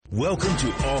Welcome to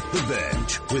Off the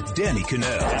Bench with Danny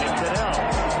Cannell.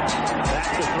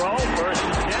 Back to throw, first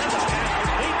and 10, the pass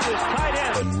complete to his tight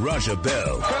end. And Raja Bell.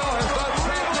 Bell has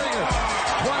done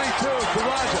something. 22 to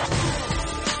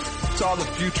Raja. Saw the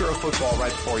future of football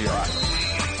right before your eyes.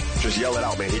 Just yell it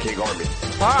out, man. He can't guard me.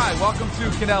 All right, welcome to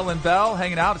Cannell and Bell,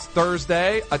 hanging out. It's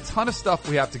Thursday. A ton of stuff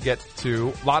we have to get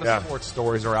to. A lot of sports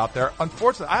stories are out there.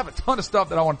 Unfortunately, I have a ton of stuff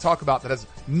that I want to talk about that has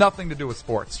nothing to do with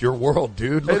sports. It's your world,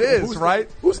 dude. It is, right?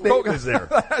 Whose name is there?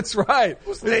 That's right.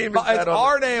 Whose name is that? It's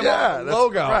our name on the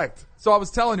logo. Correct. So I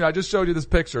was telling you, I just showed you this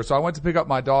picture. So I went to pick up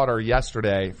my daughter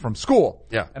yesterday from school.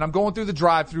 Yeah. And I'm going through the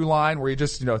drive-through line where you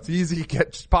just, it's easy. You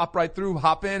just pop right through,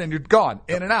 hop in, and you're gone,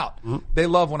 in and out. Mm-hmm. They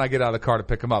love when I get out of the car to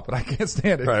pick them up, but I can't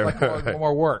stand it. It's like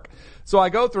more work. So I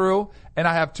go through, and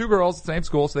I have two girls at the same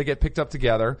school, so they get picked up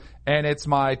together, and it's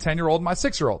my 10-year-old and my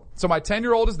 6-year-old. So my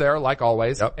 10-year-old is there, like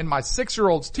always, and my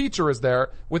 6-year-old's teacher is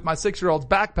there with my 6-year-old's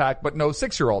backpack, but no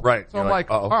 6-year-old. Right. So I'm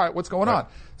like, all right, what's going on?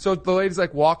 So the lady's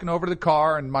like walking over to the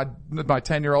car, and my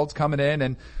 10-year-old's coming in,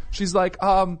 and she's like,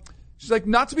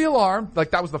 not to be alarmed.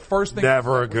 Like, that was the first thing.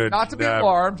 Never good. Not to be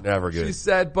alarmed. Never good. She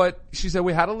said,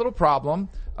 we had a little problem.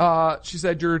 She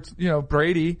said,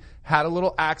 Brady had a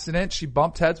little accident. She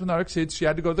bumped heads with other kids. She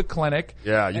had to go to the clinic.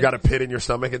 Yeah, you got a pit in your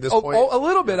stomach at this point? Oh, a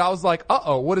little bit. I was like,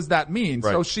 what does that mean?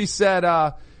 Right. So she said,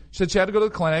 she had to go to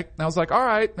the clinic. And I was like, all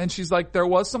right. And she's like, there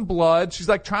was some blood. She's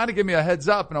like trying to give me a heads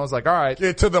up. And I was like, all right.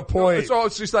 Get to the point. So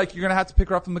she's like, you're going to have to pick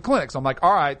her up from the clinic. So I'm like,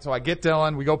 all right. So I get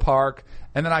Dylan. We go park.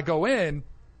 And then I go in.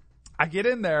 I get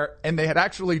in there, and they had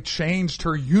actually changed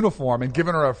her uniform and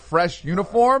given her a fresh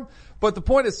uniform. But the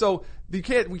point is, so we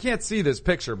can't see this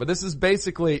picture, but this is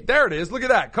basically, there it is. Look at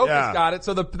that. Kofi's got it.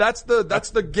 So that's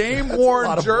the game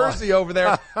worn jersey over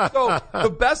there. So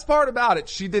the best part about it,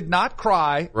 she did not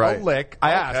cry or lick.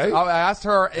 I asked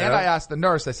her and I asked the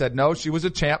nurse. I said, no, she was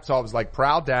a champ. So I was like,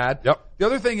 proud dad. Yep. The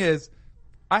other thing is,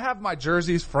 I have my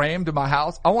jerseys framed in my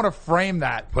house. I want to frame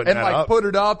that put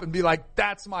it up and be like,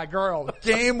 that's my girl.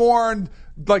 Game worn,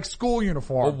 like, school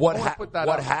uniform. Well,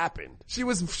 what happened? She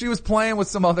was playing with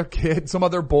some other kid, some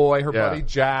other boy, her buddy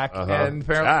Jack, and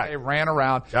apparently they ran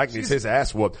around. Jack needs his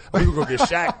ass whooped. We go get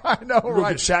Shaq. I know, right? Go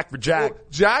get Shaq for Jack. Well,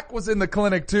 Jack was in the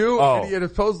clinic too, and he had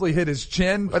supposedly hit his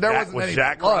chin, but there wasn't any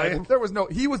Jack blood. crying? There was no.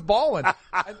 He was balling.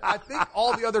 I think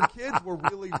all the other kids were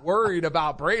really worried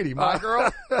about Brady. My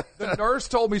girl, the nurse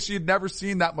told me she had never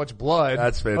seen that much blood.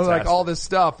 That's fantastic. Like all this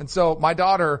stuff, and so my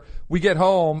daughter, we get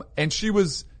home, and she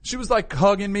was like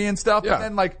hugging me and stuff, and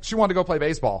then like she wanted to go play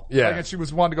baseball. Yeah. Like, and she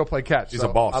wanted to go play catch. She's a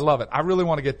boss. I love it. I really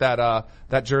want to get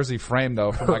that jersey framed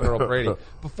though for my girl Brady.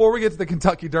 Before we get to the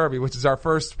Kentucky Derby, which is our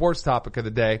first sports topic of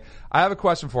the day, I have a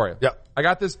question for you. Yep. I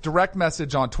got this direct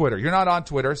message on Twitter. You're not on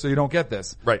Twitter, so you don't get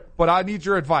this. Right. But I need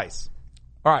your advice.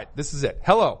 All right, this is it.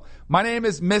 Hello. My name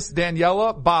is Miss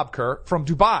Daniela Bobker from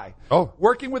Dubai. Oh.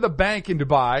 Working with a bank in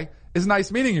Dubai. It's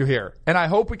nice meeting you here, and I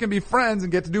hope we can be friends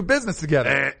and get to do business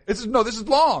together. This is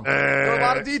long. There are a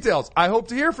lot of details. I hope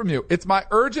to hear from you. It's my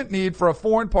urgent need for a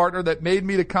foreign partner that made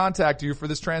me to contact you for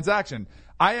this transaction.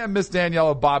 I am Miss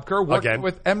Daniela Bobker, working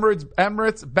with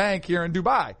Emirates Bank here in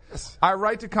Dubai. Yes. I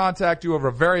write to contact you over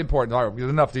a very important, all right, with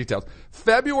enough details.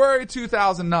 February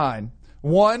 2009.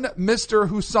 One Mr.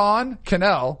 Hussein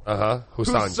Cannell,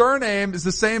 whose surname is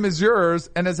the same as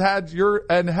yours and has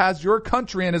your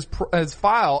country in his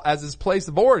file as his place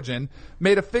of origin,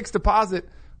 made a fixed deposit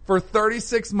for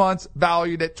 36 months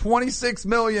valued at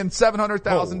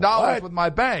 $26,700,000 with my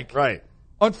bank. Right.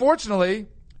 Unfortunately,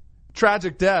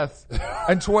 tragic death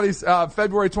on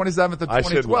February 27th of 2012. I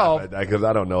should laugh at that because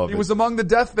I don't know. He was among the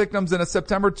death victims in a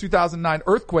September 2009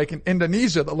 earthquake in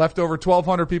Indonesia that left over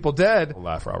 1,200 people dead.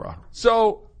 Laugh, rah.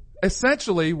 So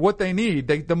essentially what they need,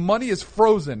 the money is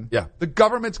frozen. Yeah. The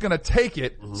government's going to take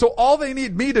it. Mm-hmm. So all they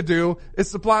need me to do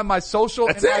is supply my social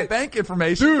and my bank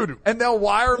information. Dude. And they'll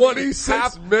wire me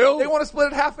half. They want to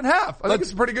split it half and half. I think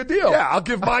it's a pretty good deal. Yeah, I'll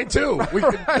give mine too.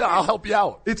 I'll help you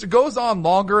out. It goes on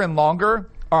longer and longer.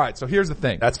 All right, so here's the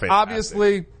thing. That's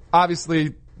fantastic.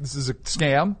 Obviously, this is a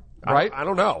scam, right? I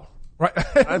don't know. Right.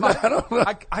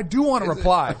 I do want to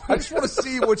reply. I just want to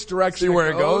see which direction see where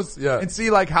it goes. Yeah. And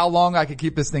see like how long I could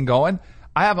keep this thing going.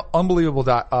 I have an unbelievable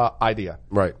idea.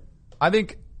 Right. I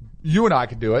think you and I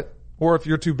could do it, or if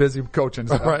you're too busy coaching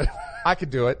stuff, right. I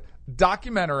could do it.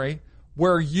 Documentary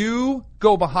where you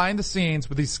go behind the scenes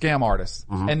with these scam artists,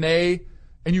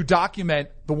 and you document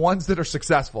the ones that are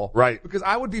successful. Right. Because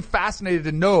I would be fascinated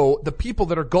to know the people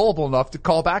that are gullible enough to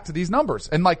call back to these numbers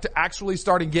and like to actually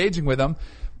start engaging with them.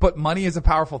 But money is a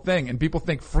powerful thing, and people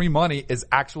think free money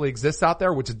actually exists out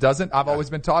there, which it doesn't. I've always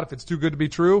been taught if it's too good to be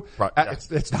true, Right.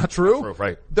 It's not true. Not true,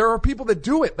 right. There are people that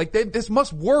do it. Like this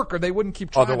must work, or they wouldn't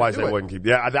keep trying. Otherwise, to do they it. wouldn't keep.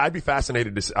 Yeah, I'd be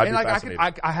fascinated to see.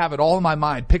 I have it all in my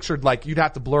mind, pictured like you'd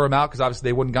have to blur them out because obviously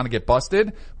they wouldn't gonna get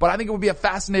busted. But I think it would be a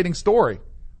fascinating story.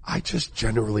 I just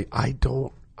generally, I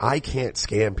can't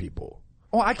scam people.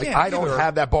 Oh, I can't. I don't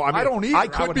have that ball. I don't either. I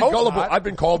could would be hope gullible. not. I've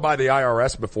been called by the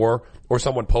IRS before, or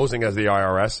someone posing as the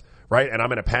IRS, right? And I'm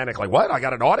in a panic, like, what? I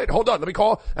got an audit? Hold on, let me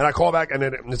call. And I call back, and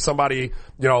then it's somebody,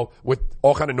 with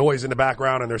all kind of noise in the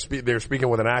background, and they're speaking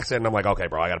with an accent, and I'm like, okay,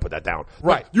 bro, I got to put that down.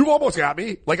 Right. Like, you almost got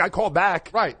me. Like, I called back.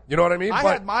 Right. You know what I mean? I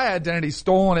had my identity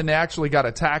stolen, and they actually got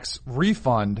a tax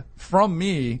refund from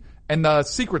me. And the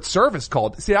Secret Service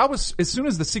called. See, as soon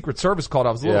as the Secret Service called,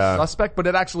 I was a little suspect, but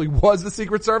it actually was the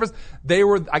Secret Service.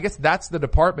 I guess that's the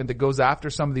department that goes after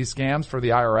some of these scams for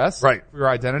the IRS. Right. For your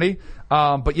identity.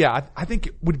 But yeah, I think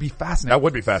it would be fascinating. That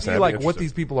would be fascinating. See, like, what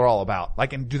these people are all about.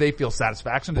 Like, and do they feel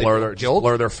satisfaction? Do they feel guilt?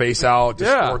 Blur their face out,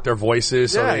 distort their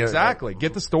voices. Yeah, exactly.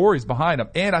 Get the stories behind them.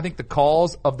 And I think the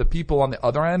calls of the people on the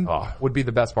other end would be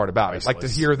the best part about it. Like to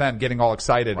hear them getting all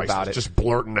excited about it. Just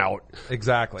blurting out.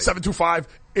 Exactly. 725.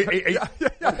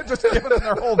 Just giving them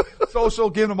their whole social,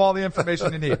 giving them all the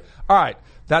information they need. All right.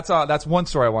 That's one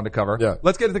story I wanted to cover. Yeah.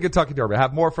 Let's get into the Kentucky Derby. I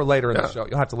have more for later in the show.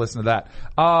 You'll have to listen to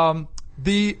that.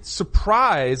 The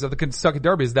surprise of the Kentucky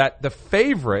Derby is that the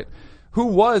favorite, who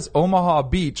was Omaha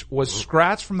Beach, was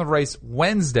scratched from the race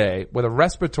Wednesday with a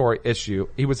respiratory issue.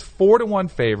 He was 4-1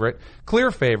 favorite,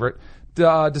 clear favorite,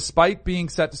 despite being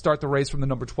set to start the race from the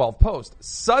number 12 post.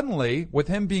 Suddenly, with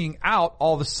him being out,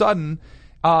 all of a sudden,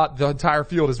 the entire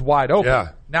field is wide open. Yeah.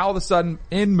 Now all of a sudden,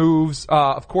 in moves,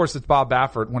 of course it's Bob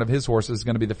Baffert, one of his horses, is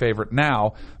going to be the favorite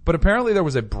now. But apparently there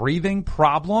was a breathing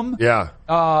problem. Yeah.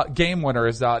 Game winner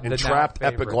is, the Entrapped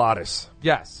epiglottis.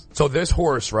 Yes. So this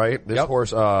horse, right? This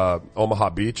horse,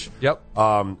 Omaha Beach. Yep.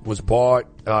 Was bought,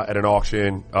 at an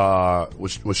auction,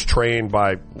 was trained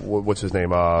by, what's his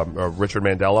name? Richard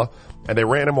Mandela. And they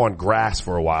ran him on grass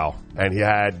for a while, and he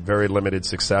had very limited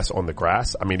success on the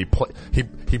grass. I mean,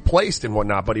 he placed and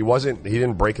whatnot, but he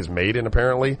didn't break his maiden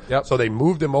apparently. Yep. So they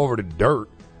moved him over to dirt,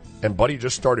 and Buddy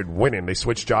just started winning. They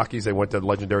switched jockeys. They went to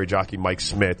legendary jockey Mike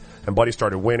Smith, and Buddy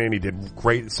started winning. He did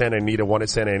great at Santa Anita, won at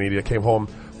Santa Anita, came home,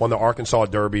 won the Arkansas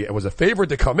Derby, and was a favorite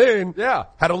to come in. Yeah.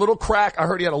 Had a little crack. I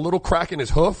heard he had a little crack in his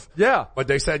hoof. Yeah. But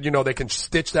they said, they can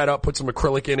stitch that up, put some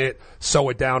acrylic in it, sew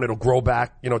it down. It'll grow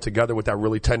back, together with that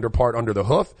really tender part under the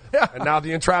hoof. Yeah. And now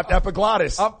the entrapped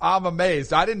epiglottis. I'm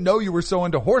amazed. I didn't know you were so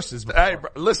into horses before. Hey,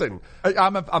 listen.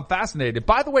 I'm fascinated.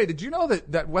 By the way, did you know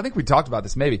that I think we talked about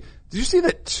this maybe. Did you see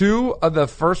that 2 of the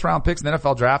first round picks in the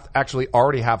NFL draft actually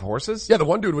already have horses? Yeah, the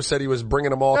one dude said he was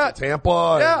bringing them all to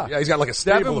Tampa. Yeah. He's got like a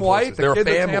stable Devin of White, horses. the They're kid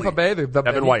a at family. Tampa Bay,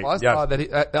 Devin White,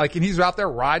 and he's out there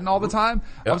riding all the time.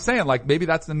 Yeah. I'm saying, like, maybe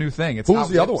that's the new thing. It's Who not was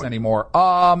the other whips one? anymore.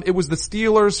 It was the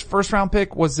Steelers' first round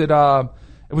pick. Was it,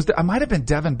 it might have been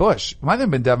Devin Bush. It might have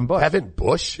been Devin Bush. Devin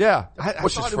Bush? Yeah. Bush I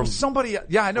is thought it from was somebody.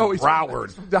 Yeah, I know. He's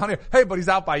Broward. from down here. Hey, but he's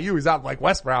out by you. He's out like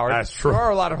West Broward. That's true. There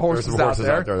are a lot of horses, There's some horses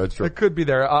out there. That's true. It could be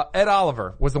there. Ed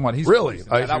Oliver was the one. He's Really?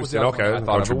 Yeah, that was the other Okay. one I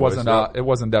thought of. Country It boys, wasn't. yeah. It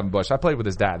wasn't Devin Bush. I played with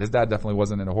his dad. His dad definitely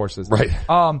wasn't into horses. Right.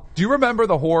 Do you remember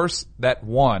the horse that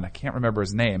won? I can't remember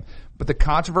his name, but the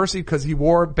controversy because he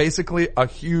wore basically a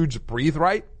huge breathe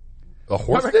right. The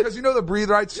horse did? Because the breathe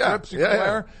right strips you can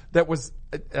wear. That was,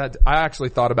 I actually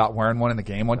thought about wearing one in the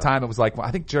game one time. It was like,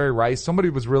 I think Jerry Rice, somebody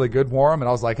was really good wore him, and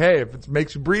I was like, hey, if it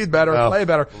makes you breathe better, play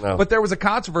better. No. But there was a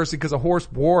controversy because a horse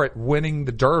wore it winning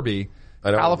the Derby.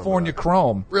 I don't California remember that.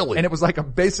 Chrome. Really? And it was like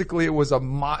it was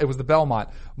the Belmont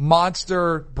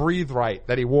monster breathe right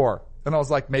that he wore. And I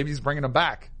was like, maybe he's bringing him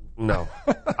back. No.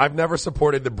 I've never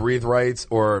supported the breathe rights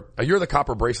you're the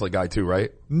copper bracelet guy too,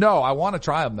 right? No, I want to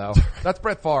try him though. That's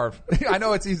Brett Favre. I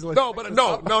know it's easily. No.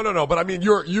 But I mean,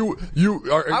 you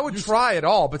are. I would try it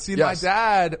all, but see, Yes.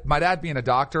 my dad being a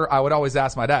doctor, I would always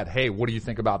ask my dad, hey, what do you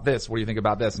think about this? What do you think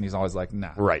about this? And he's always like, nah.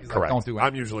 Right, He's like, correct. don't do it.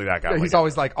 I'm usually that guy. Yeah, he's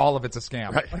always like, all of it's a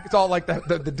scam. Right. Like, it's all like the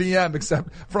DM except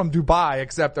from Dubai,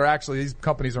 except they're actually, these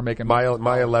companies are making my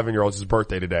 11-year-old's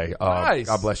birthday today. Nice.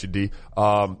 God bless you, D.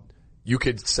 You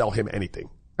could sell him anything.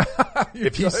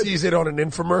 If he sees it on an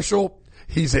infomercial,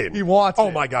 he's in. He wants it. Oh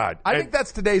my God. I think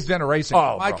that's today's generation.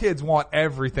 Oh, my bro. kids want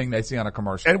everything they see on a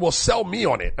commercial. and will sell me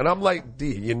on it. And I'm like,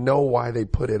 D, you know why they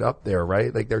put it up there,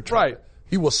 right? Like they're trying. Right.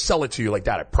 He will sell it to you like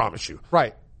that, I promise you.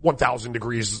 Right. 1,000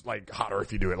 degrees like hotter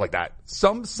if you do it like that.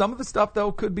 Some of the stuff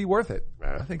though could be worth it.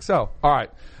 Yeah. I think so. All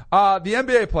right. The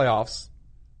NBA playoffs.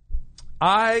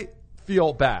 I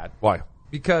feel bad. Why?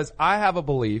 Because I have a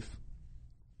belief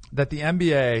that the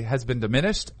NBA has been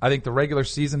diminished. I think the regular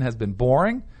season has been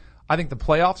boring. I think the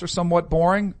playoffs are somewhat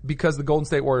boring because the Golden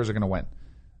State Warriors are going to win.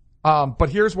 But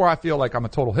here's where I feel like I'm a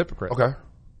total hypocrite. Okay.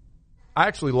 I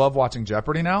actually love watching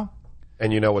Jeopardy now.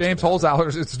 And you know what? James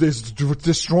Holzhauer is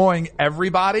destroying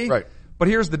everybody. Right. But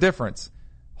here's the difference.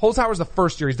 Holzhauer's the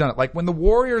first year he's done it. Like when the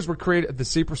Warriors were created, the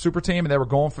super team, and they were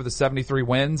going for the 73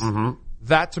 wins,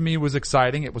 that to me was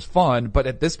exciting. It was fun. But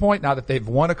at this point, now that they've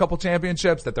won a couple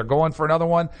championships, that they're going for another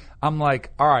one, I'm like,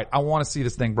 all right, I want to see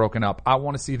this thing broken up. I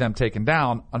want to see them taken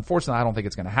down. Unfortunately, I don't think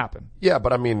it's going to happen. Yeah,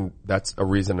 but I mean, that's a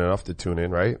reason enough to tune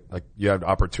in, right? Like, you had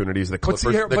opportunities. The Clippers,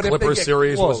 but Clippers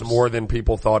series close, was more than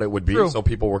people thought it would be, True. so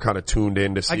people were kind of tuned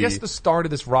in to see. I guess the start of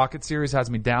this Rocket series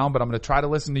has me down, but I'm going to try to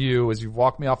listen to you as you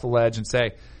walk me off the ledge and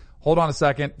say, hold on a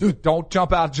second. Dude, don't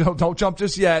jump out. Don't jump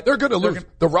just yet. They're going to lose.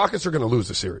 The Rockets are going to lose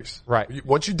the series. Right.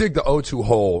 Once you dig the 0-2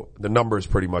 hole, the numbers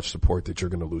pretty much support that you're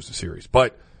going to lose the series.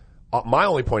 But my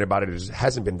only point about it is it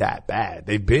hasn't been that bad.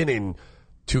 They've been in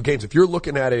 2 games. If you're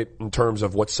looking at it in terms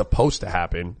of what's supposed to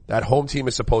happen, that home team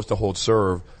is supposed to hold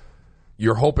serve.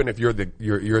 You're hoping if you're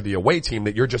the away team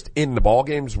that you're just in the ball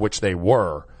games, which they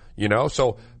were, you know?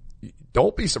 So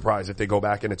don't be surprised if they go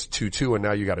back and it's 2-2 and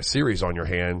now you got a series on your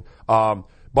hand.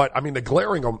 But I mean,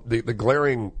 the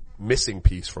glaring missing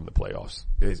piece from the playoffs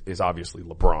is obviously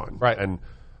LeBron. Right. And,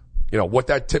 you know, what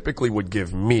that typically would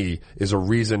give me is a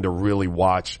reason to really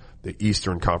watch the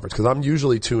Eastern Conference. Cause I'm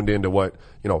usually tuned into what,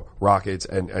 you know, Rockets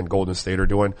and Golden State are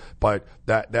doing. But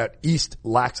that East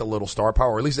lacks a little star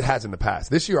power, or at least it has in the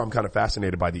past. This year I'm kind of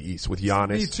fascinated by the East with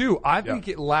Giannis. Me too. I think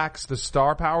it lacks the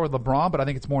star power of LeBron, but I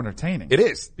think it's more entertaining. It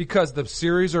is. Because the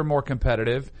series are more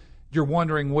competitive. You're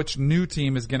wondering which new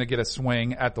team is going to get a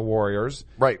swing at the Warriors.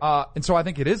 Right. And so I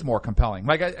think it is more compelling.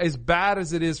 Like, as bad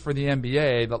as it is for the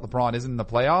NBA that LeBron isn't in the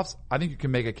playoffs, I think you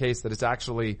can make a case that it's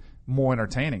actually more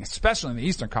entertaining, especially in the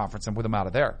Eastern Conference and with them out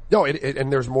of there. No,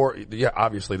 and there's more,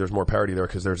 obviously there's more parity there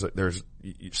because there's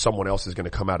someone else is going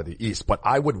to come out of the East, but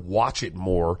I would watch it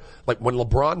more. Like when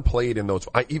LeBron played in those,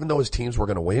 even though his teams were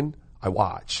going to win, I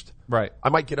watched. Right. I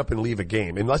might get up and leave a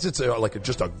game unless it's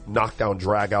just a knockdown,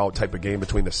 drag out type of game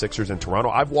between the Sixers and Toronto.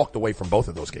 I've walked away from both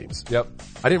of those games. Yep.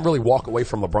 I didn't really walk away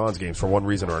from LeBron's games for one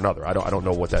reason or another. I don't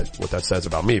know what that says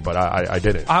about me, but I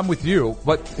didn't. I'm with you,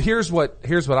 but here's what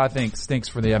I think stinks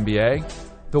for the NBA.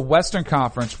 The Western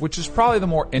Conference, which is probably the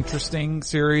more interesting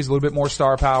series, a little bit more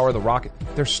star power, the Rocket,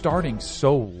 they're starting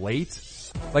so late.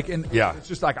 Like, it's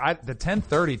just like the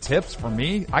 10:30 tips for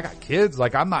me. I got kids.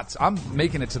 Like, I'm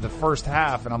making it to the first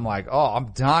half and I'm like, oh,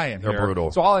 I'm dying here. They're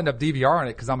brutal. So I'll end up DVRing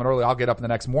it because I'm I'll get up the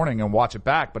next morning and watch it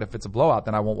back. But if it's a blowout,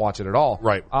 then I won't watch it at all.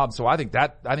 Right. So I think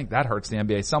that hurts the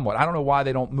NBA somewhat. I don't know why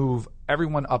they don't move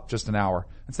everyone up just an hour.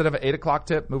 Instead of an 8 o'clock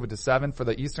tip, move it to 7 for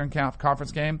the Eastern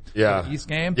Conference game. Yeah. For the East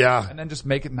game. Yeah. And then just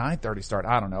make it 9:30 start.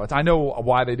 I don't know. I know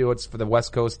why they do it. It's for the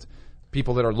West Coast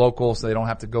people that are local, so they don't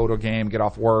have to go to a game, get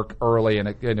off work early, and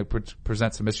it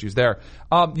presents some issues there.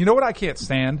 You know what I can't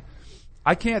stand?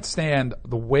 I can't stand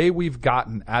the way we've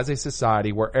gotten as a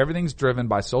society where everything's driven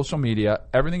by social media,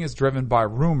 everything is driven by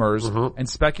rumors and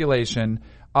speculation,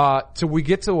 till we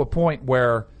get to a point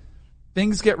where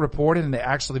things get reported and they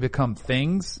actually become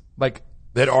things, like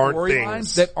that aren't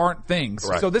things. That aren't things.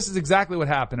 Right. So this is exactly what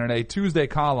happened in a Tuesday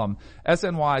column.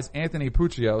 SNY's Anthony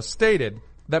Puccio stated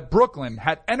that Brooklyn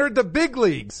had entered the big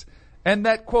leagues and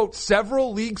that, quote,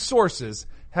 several league sources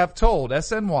have told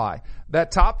SNY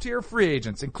that top-tier free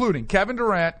agents, including Kevin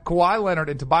Durant, Kawhi Leonard,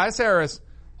 and Tobias Harris,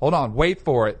 hold on, wait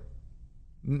for it,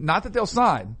 not that they'll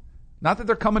sign, not that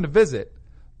they're coming to visit,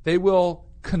 they will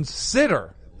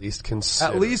consider,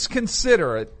 at least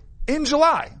consider it in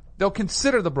July. They'll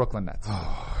consider the Brooklyn Nets.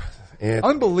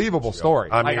 Unbelievable story.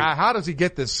 I mean, how does he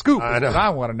get this scoop? Is what I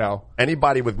want to know.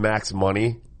 Anybody with max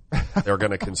money, they're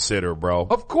going to consider, bro.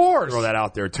 Of course. Throw that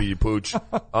out there to you, Pooch.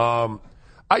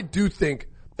 I do think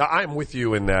I'm with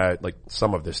you in that, like,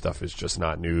 some of this stuff is just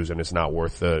not news and it's not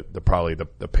worth the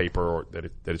paper or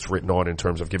that it's written on in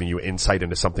terms of giving you insight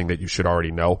into something that you should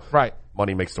already know. Right.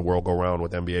 Money makes the world go round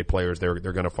with NBA players. They're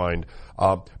going to find,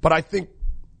 but I think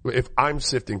if I'm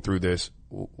sifting through this,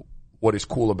 what is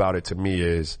cool about it to me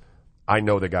is I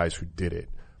know the guys who did it.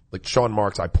 Like Sean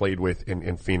Marks, I played with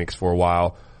in Phoenix for a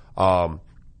while.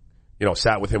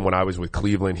 Sat with him when I was with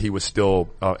Cleveland. He was still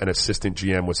an assistant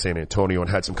GM with San Antonio and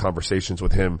had some conversations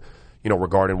with him,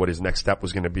 regarding what his next step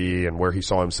was going to be and where he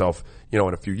saw himself, in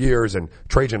a few years. And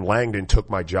Trajan Langdon took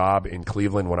my job in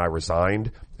Cleveland when I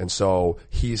resigned. And so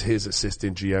he's his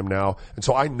assistant GM now. And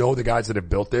so I know the guys that have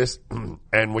built this.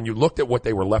 And when you looked at what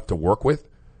they were left to work with,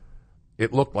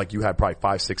 it looked like you had probably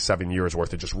 5, 6, 7 years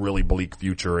worth of just really bleak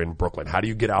future in Brooklyn. How do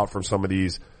you get out from some of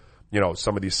these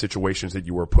situations that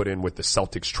you were put in with the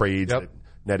Celtics trades that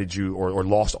netted you or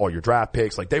lost all your draft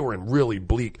picks? Like, they were in really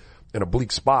bleak in a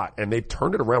bleak spot, and they've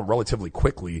turned it around relatively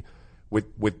quickly with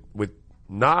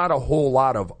not a whole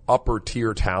lot of upper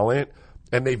tier talent,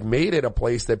 and they've made it a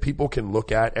place that people can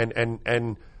look at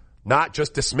and not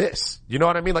just dismiss. You know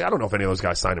what I mean? Like, I don't know if any of those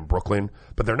guys signed in Brooklyn,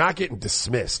 but they're not getting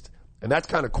dismissed. And that's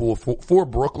kind of cool for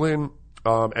Brooklyn,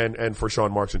 and for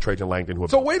Sean Marks and Trajan Langdon. Who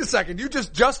So wait a second. You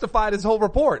just justified his whole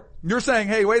report. You're saying,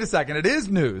 hey, wait a second. It is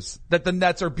news that the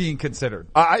Nets are being considered.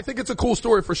 I think it's a cool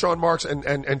story for Sean Marks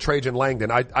and Trajan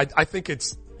Langdon. I think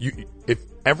it's, if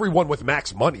everyone with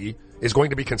max money is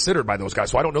going to be considered by those guys.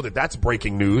 So I don't know that that's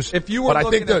breaking news. If you were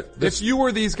if you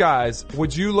were these guys,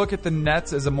 would you look at the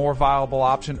Nets as a more viable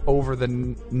option over the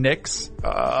Knicks?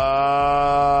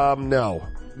 No.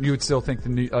 You would still think the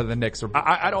Knicks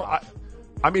are.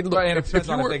 I mean, look, and it depends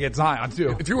on if they get Zion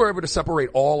too. If you were able to separate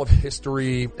all of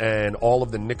history and all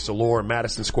of the Knicks allure,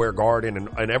 Madison Square Garden,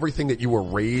 and everything that you were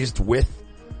raised with,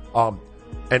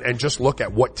 and just look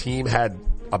at what team had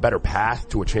a better path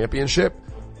to a championship,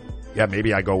 yeah,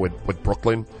 maybe I go with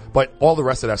Brooklyn. But all the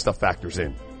rest of that stuff factors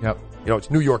in. Yep. You know, it's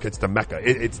New York, it's the Mecca,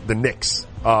 it's the Knicks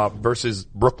versus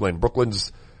Brooklyn.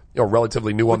 Brooklyn's, you know,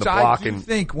 relatively new on the block. I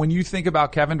think when you think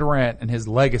about Kevin Durant and his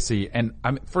legacy, and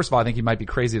first of all, I think he might be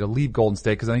crazy to leave Golden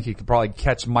State because I think he could probably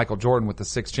catch Michael Jordan with the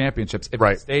 6 championships if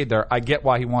he stayed there. I get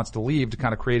why he wants to leave to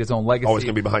kind of create his own legacy. Always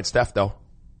going to be behind Steph, though.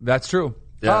 That's true.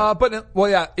 Yeah.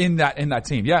 In that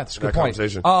team. Yeah, that's a good point.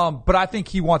 But I think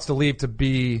he wants to leave to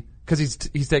be, because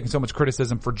he's taking so much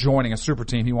criticism for joining a super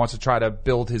team. He wants to try to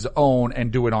build his own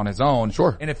and do it on his own.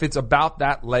 Sure. And if it's about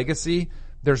that legacy,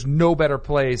 there's no better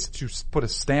place to put a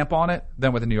stamp on it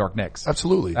than with the New York Knicks.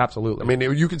 Absolutely. Absolutely. I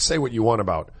mean, you can say what you want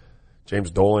about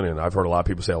James Dolan, and I've heard a lot of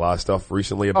people say a lot of stuff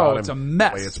recently about him. It's a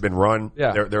mess. The way it's been run.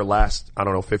 Yeah. Their last,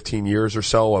 15 years or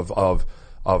so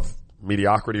of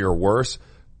mediocrity or worse.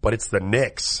 But it's the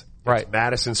Knicks. Right. It's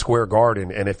Madison Square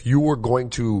Garden. And if you were going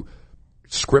to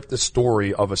script the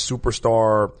story of a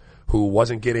superstar who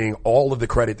wasn't getting all of the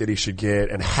credit that he should get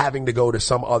and having to go to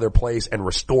some other place and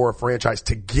restore a franchise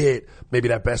to get maybe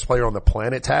that best player on the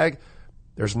planet tag,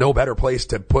 there's no better place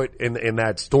to put in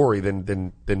that story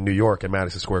than New York and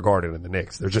Madison Square Garden and the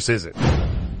Knicks. There just isn't.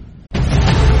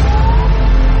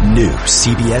 New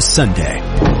CBS Sunday.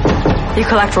 You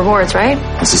collect rewards, right?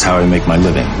 This is how I make my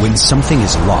living. When something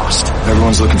is lost,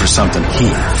 everyone's looking for something. He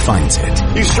finds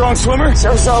it. You strong swimmer?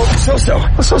 So-so.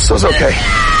 So-so's okay.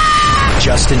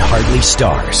 Justin Hartley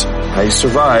stars. How you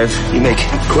survive, you make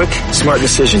quick, smart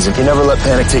decisions, and you never let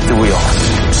panic take the wheel.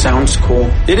 Sounds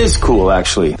cool. It is cool,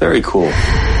 actually. Very cool.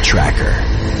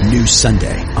 Tracker. New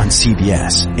Sunday on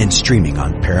CBS and streaming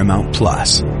on Paramount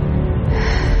Plus.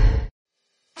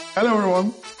 Hello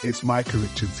everyone, it's Micah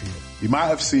Richards here. You might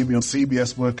have seen me on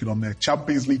CBS working on their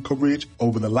Champions League coverage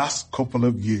over the last couple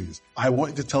of years. I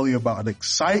wanted to tell you about an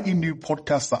exciting new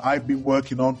podcast that I've been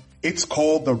working on. It's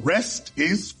called The Rest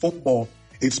is Football.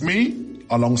 It's me,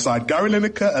 alongside Gary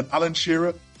Lineker and Alan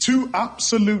Shearer, 2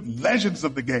 absolute legends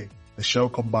of the game. The show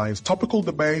combines topical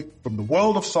debate from the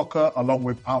world of soccer along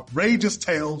with outrageous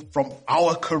tales from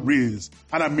our careers.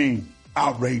 And I mean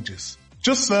outrageous.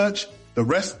 Just search The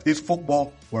Rest is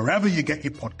Football wherever you get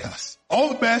your podcasts. All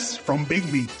the best from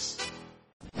Big Meats.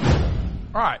 All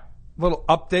right. Little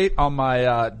update on my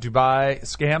Dubai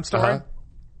scam story.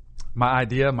 My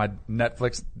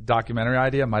Netflix documentary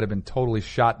idea might have been totally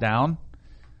shot down.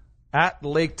 At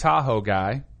Lake Tahoe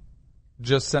guy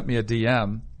just sent me a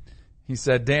DM. He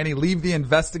said, Danny, leave the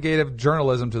investigative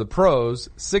journalism to the pros.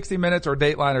 60 Minutes or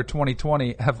Dateline or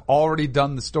 2020 have already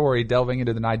done the story delving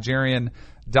into the Nigerian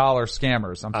dollar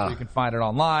scammers. I'm sure you can find it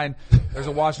online. There's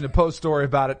a Washington Post story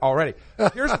about it already.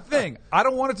 Here's the thing. I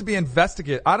don't want it to be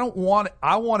investigative. I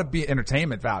want to be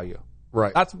entertainment value.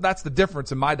 Right. That's the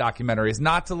difference in my documentary, is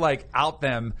not to like out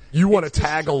them. You want to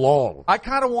tag along. I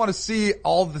kind of want to see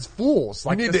all the fools,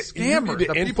 like the scammers,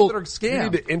 the people that are scammed. You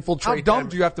need to infiltrate How dumb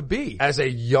do you have to be? As a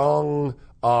young,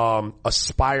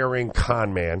 aspiring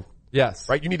con man. Yes.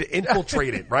 Right? You need to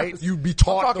infiltrate it, right? You be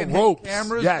taught the ropes.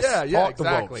 Cameras. Yes. Yeah,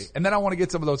 exactly. And then I want to get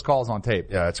some of those calls on tape.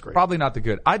 Yeah, that's great. Probably not the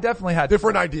good. I definitely had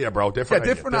different idea, bro.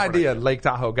 Different idea, Lake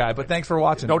Tahoe guy. But thanks for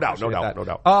watching. No doubt.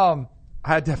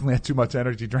 I definitely had too much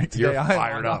energy drink today. You're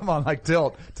fired up. I'm on like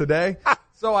tilt today.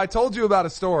 So I told you about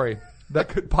a story that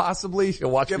could possibly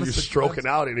You'll watch you stroking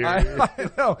out in here. I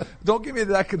know. Don't give me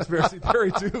that conspiracy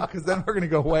theory too, because then we're going to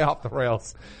go way off the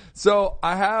rails. So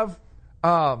I have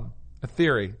a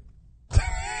theory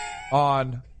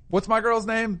on, what's my girl's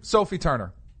name? Sophie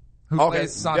Turner, who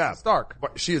plays Sansa Stark.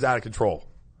 But she is out of control.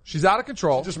 She's out of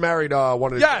control. She just married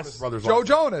one of the Jonas brothers. Joe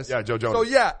Jonas. Yeah, Joe Jonas. So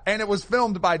yeah, and it was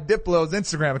filmed by Diplo's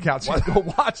Instagram account. So you can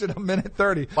go watch it a minute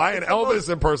 30. By an Elvis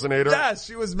impersonator. Yes,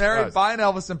 she was married by an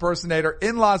Elvis impersonator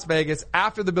in Las Vegas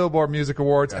after the Billboard Music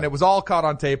Awards, and it was all caught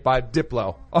on tape by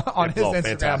Diplo on his Instagram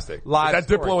fantastic. live. Is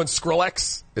that Diplo and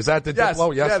Skrillex? Is that the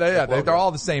Diplo? Yes. Yeah. Diplo. They're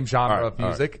all the same genre of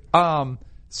music.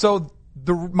 So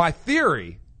my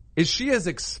theory is she has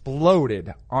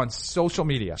exploded on social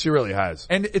media. She really has.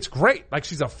 And it's great. Like,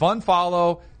 she's a fun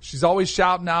follow. She's always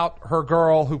shouting out her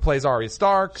girl who plays Arya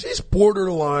Stark. She's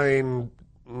borderline.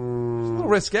 She's a little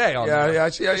risque on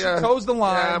that. She toes the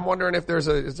line. Yeah, I'm wondering if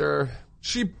is there.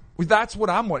 That's what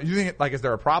I'm wondering. You think, like, is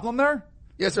there a problem there?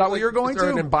 Yes, is that what you're going is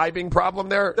there to? an imbibing problem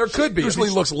there? There could be. Usually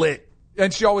looks lit.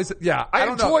 And she always, I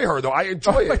enjoy her though. I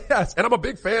enjoy it. Yes. And I'm a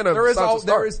big fan of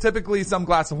there is typically some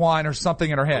glass of wine or something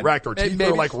in her hand. Correct. Her teeth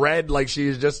are like red, like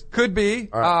she's just. Could be.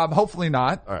 Right. Hopefully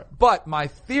not. All right. But my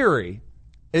theory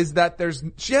is that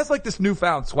she has like this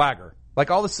newfound swagger.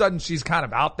 Like, all of a sudden she's kind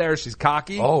of out there. She's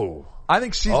cocky. Oh. I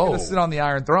think she's going to sit on the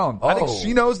Iron Throne. I think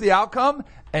she knows the outcome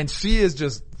and she is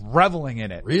just reveling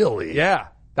in it. Really? Yeah.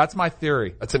 That's my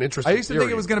theory. That's an interesting I used to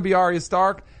think it was going to be Arya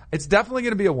Stark. It's definitely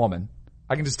going to be a woman.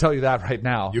 I can just tell you that right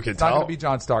now. You can it's tell? It's not going to be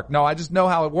Jon Stark. No, I just know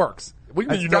how it works. What do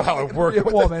you mean you know how it works? Be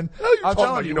a woman. I'm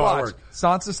telling you know how it watch. works.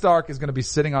 Sansa Stark is going to be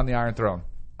sitting on the Iron Throne.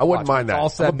 I wouldn't mind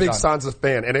that. I'm a big Sansa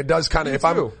fan, and it does kind of. If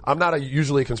too. I'm not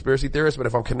usually a conspiracy theorist, but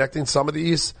if I'm connecting some of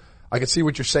these, I can see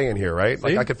what you're saying here, right? See?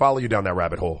 Like, I could follow you down that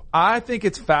rabbit hole. I think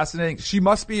it's fascinating. She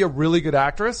must be a really good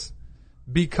actress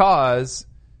because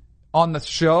on the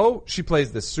show she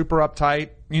plays this super uptight,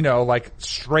 like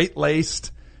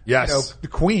straight-laced. Yes. The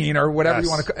queen or whatever you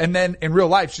want to, and then in real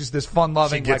life she's this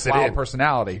fun-loving, like, wild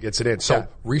personality. She gets it in. So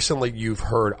recently you've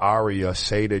heard Arya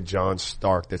say to Jon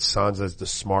Stark that Sansa's the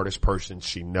smartest person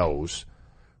she knows,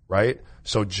 right?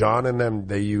 So Jon and them,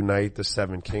 they unite the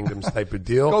Seven Kingdoms type of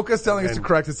deal. Goka's telling us to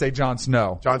correct to say Jon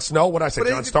Snow. Jon Snow? What did I say?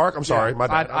 Jon Stark? I'm sorry. My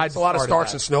bad. There's a lot of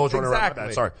Starks and Snows running around. My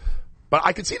bad. Sorry. But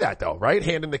I could see that though, right?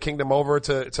 Handing the kingdom over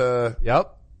to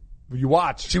Yep. You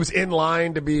watch. She was in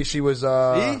line to be, See?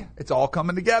 It's all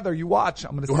coming together. You watch.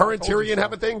 I'm going to Do her and Tyrion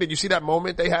have a thing? Did you see that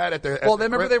moment they had at the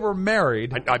remember they were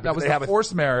married. That was a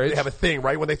forced marriage. They have a thing,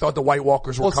 right? When they thought the White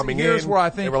Walkers were coming in. Here's where I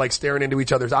think they were like staring into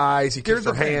each other's eyes. He kissed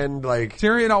her hand, like.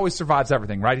 Tyrion always survives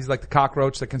everything, right? He's like the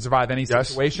cockroach that can survive any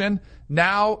situation.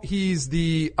 Now he's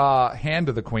the, hand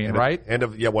of the queen, right?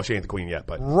 Well, she ain't the queen yet,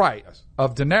 but. Right. Yes.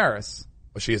 Of Daenerys.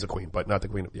 Well, she is a queen, but not the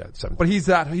queen of, seven. But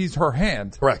he's her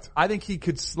hand. Correct. I think he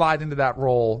could slide into that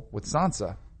role with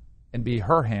Sansa and be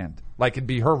her hand. Like, it'd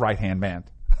be her right-hand man.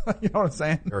 You know what I'm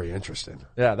saying? Very interesting.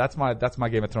 Yeah, that's my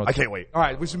Game of Thrones. I can't wait. All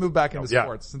right, we should move back into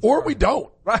sports. Or we don't.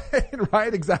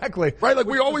 Right, exactly. Right, like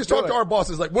we always talk to our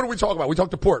bosses, like, what do we talk about? We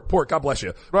talk to Port, God bless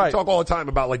you. Right. We talk all the time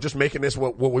about, like, just making this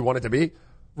what we want it to be.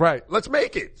 Right. Let's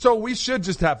make it. So we should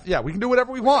just we can do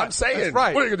whatever we want. I'm saying. That's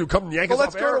right. What are you going to do? Come yank us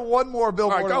let's off go air? to one more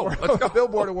Billboard award. Let's go.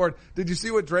 Billboard Award. Did you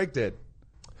see what Drake did?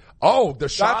 Oh, the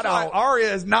shout That's out. why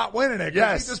Arya is not winning it.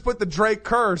 Yes. He just put the Drake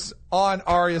curse on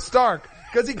Arya Stark.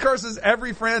 Because he curses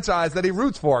every franchise that he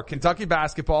roots for. Kentucky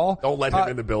basketball. Don't let him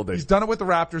in the building. He's done it with the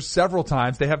Raptors several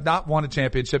times. They have not won a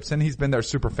championship since he's been their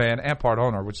super fan and part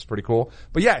owner, which is pretty cool.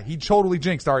 But yeah, he totally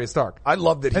jinxed Arya Stark. I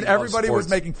love that he And everybody was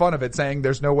making fun of it, saying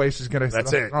there's no way she's going to sit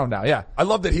on the throne now. Yeah. I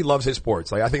love that he loves his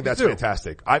sports. Like, I think that's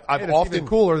fantastic. I've often. It's even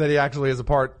cooler that he actually is a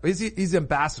part. He's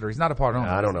ambassador. He's not a part owner.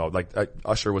 I don't know. Like,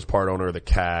 Usher was part owner of the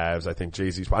Cavs. I think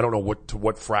Jay-Z's. I don't know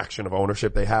what fraction of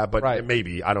ownership they have, but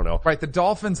maybe. I don't know. Right. The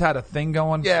Dolphins had a thing going.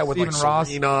 Yeah, with Stephen like Ross.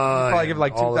 Serena. You probably give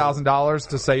like $2,000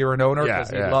 to say you're an owner because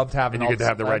he loved having. And you get to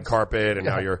have the red carpet, and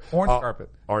now you're orange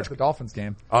carpet. Orange. The Dolphins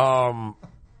game. What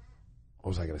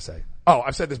was I going to say? Oh,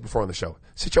 I've said this before on the show.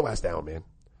 Sit your ass down, man.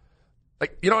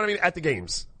 Like, you know what I mean? At the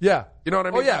games. Yeah. You know what I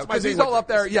mean? Oh, yeah, because he's all up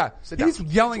there. Yeah. He's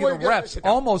yelling at the refs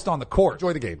almost on the court.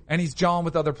 Enjoy the game. And he's jawing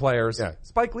with other players. Yeah.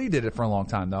 Spike Lee did it for a long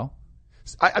time, though.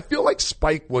 I feel like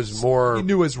Spike was more. He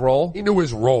knew his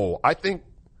role. I think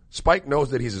Spike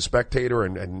knows that he's a spectator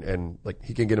and like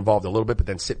he can get involved a little bit, but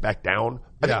then sit back down.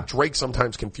 I think Drake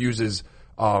sometimes confuses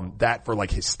that for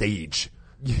like his stage.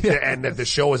 Yeah. And that the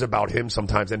show is about him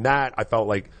sometimes. And that I feel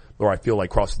like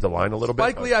crosses the line a little bit.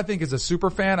 Spike Lee, I think, is a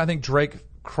super fan. I think Drake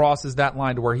crosses that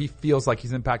line to where he feels like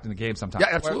he's impacting the game sometimes.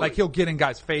 Yeah, absolutely. Like he'll get in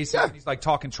guys' faces and he's like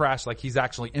talking trash like he's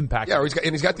actually impacting. Yeah,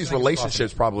 he's got these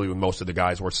relationships probably with most of the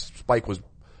guys where Spike was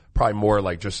probably more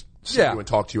like just see you and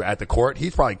talk to you at the court.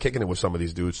 He's probably kicking it with some of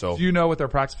these dudes. So, do you know what their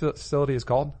practice facility is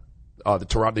called?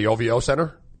 The OVO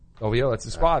Center. OVO, that's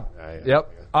the squad.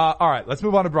 Yep. All right, let's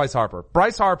move on to Bryce Harper.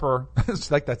 Bryce Harper,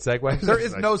 like that segue. There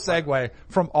is no segue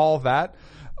from all of that.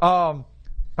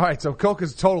 All right, so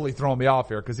Coca's totally throwing me off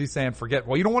here because he's saying forget.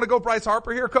 Well, you don't want to go Bryce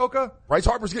Harper here, Coca? Bryce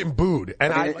Harper's getting booed.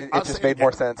 And it just made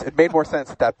more sense. It made more sense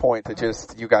at that point to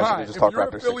just, you guys should just talk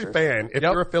Raptors. If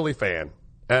you're a Philly fan,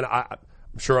 and I'm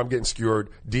sure I'm getting skewered,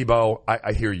 Debo,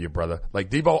 I hear you, brother. Like,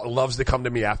 Debo loves to come to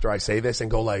me after I say this and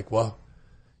go like, well,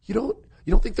 you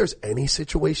don't think there's any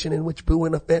situation in which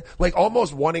booing a fan, like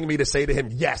almost wanting me to say to him,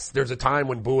 yes, there's a time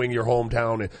when booing your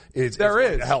hometown is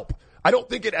going to help. I don't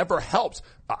think it ever helps.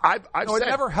 I've said, it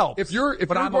never helps.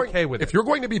 I'm okay with it. If you're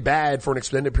going to be bad for an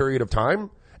extended period of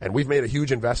time, and we've made a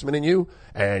huge investment in you,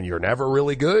 and you're never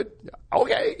really good,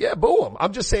 okay, yeah, boo him.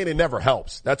 I'm just saying it never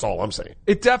helps. That's all I'm saying.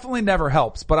 It definitely never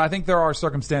helps, but I think there are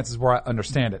circumstances where I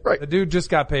understand it. Right. The dude just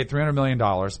got paid $300 million.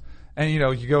 And,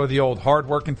 you go with the old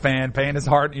hard-working fan, paying his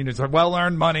heart, it's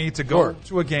well-earned money to go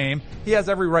to a game. He has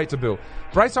every right to boo.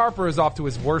 Bryce Harper is off to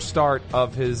his worst start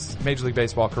of his Major League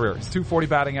Baseball career. His .240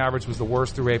 batting average was the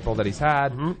worst through April that he's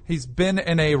had. Mm-hmm. He's been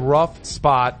in a rough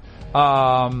spot.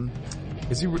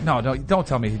 Is he? No, don't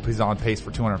tell me he's on pace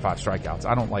for 205 strikeouts.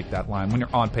 I don't like that line when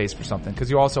you're on pace for something, because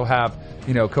you also have,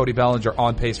 Cody Bellinger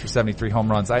on pace for 73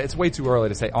 home runs. It's way too early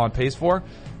to say on pace for,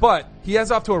 but he is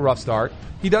off to a rough start.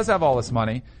 He does have all this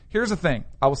money. Here's the thing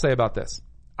I will say about this.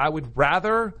 I would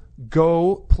rather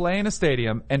go play in a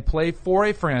stadium and play for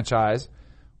a franchise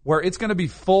where it's going to be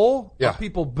full of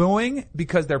people booing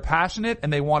because they're passionate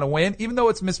and they want to win, even though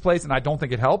it's misplaced and I don't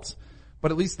think it helps,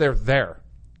 but at least they're there.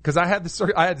 Because I had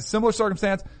the similar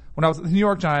circumstance when I was at the New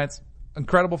York Giants.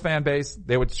 Incredible fan base.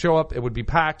 They would show up. It would be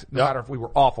packed no matter if we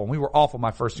were awful. And we were awful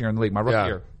my first year in the league, my rookie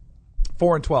year.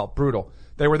 4-12, brutal.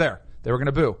 They were there. They were going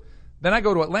to boo. Then I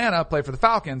go to Atlanta, play for the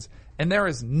Falcons, and there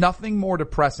is nothing more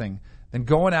depressing than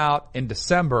going out in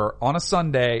December on a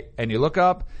Sunday and you look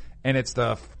up and it's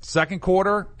the second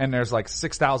quarter and there's like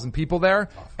 6,000 people there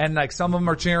and like some of them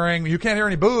are cheering. You can't hear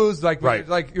any boos,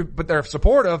 but they're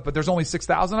supportive, but there's only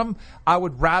 6,000 of them. I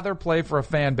would rather play for a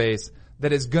fan base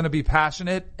that is going to be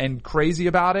passionate and crazy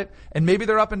about it. And maybe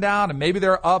they're up and down and maybe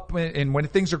they're up and when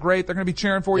things are great, they're going to be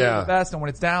cheering for you the best. And when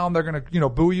it's down, they're going to,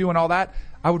 boo you and all that.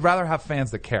 I would rather have fans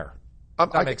that care.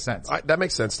 That makes sense. That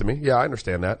makes sense to me. Yeah, I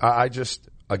understand that. I just,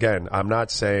 again, I'm not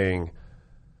saying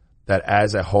that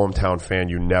as a hometown fan,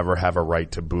 you never have a right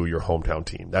to boo your hometown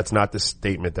team. That's not the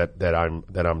statement that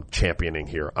I'm championing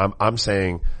here. I'm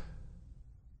saying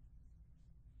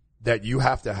that you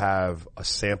have to have a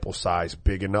sample size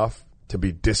big enough to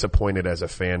be disappointed as a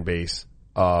fan base,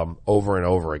 over and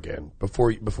over again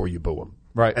before you boo them.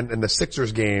 Right. And the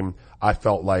Sixers game, I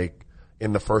felt like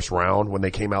in the first round when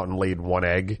they came out and laid one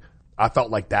egg, I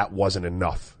felt like that wasn't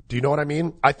enough. Do you know what I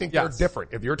mean? I think they're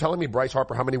different. If you're telling me Bryce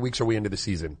Harper, how many weeks are we into the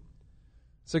season?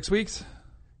 6 weeks.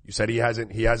 You said he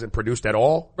hasn't produced at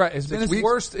all? Right. It's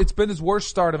been his worst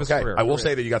start of his career. I will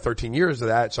say that you got 13 years of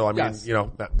that, so I mean,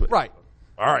 right.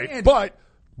 All right. But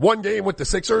one game with the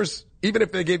Sixers, even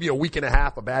if they gave you a week and a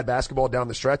half of bad basketball down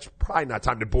the stretch, probably not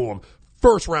time to boo them.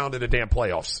 First round of the damn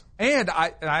playoffs. And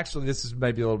actually, this is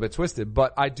maybe a little bit twisted,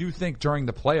 but I do think during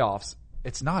the playoffs,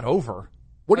 it's not over.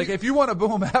 If you want to boo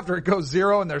them after it goes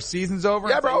 0 and their season's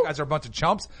over, and you guys are a bunch of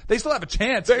chumps, they still have a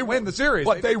chance to win the series.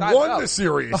 But they won the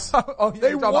series.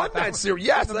 They won that series.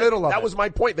 Yes, that was my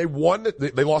point. They won.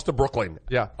 They lost to Brooklyn.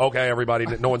 Yeah. Okay, everybody.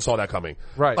 No one saw that coming.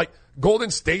 Right. Like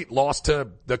Golden State lost to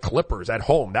the Clippers at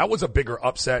home. That was a bigger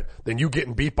upset than you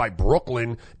getting beat by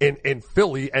Brooklyn in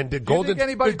Philly. And did Golden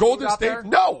State? There?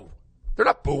 No, they're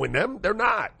not booing them. They're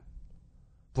not.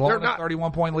 Blowing a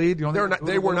 31-point lead.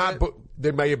 They were not.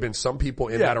 There may have been some people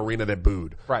in that arena that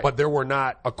booed, right? But there were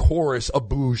not a chorus of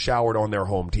boos showered on their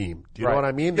home team. Do you know what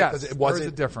I mean? Yes, because it wasn't there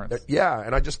is a difference. Yeah,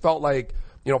 and I just felt like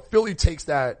Philly takes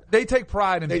that. They take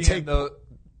pride in being the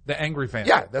angry fans.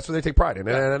 Yeah, that's what they take pride in.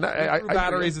 Yeah. And I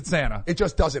batteries at Santa. It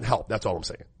just doesn't help. That's all I'm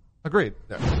saying. Agreed.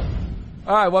 Yeah.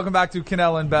 All right, welcome back to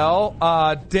Cannell and Bell.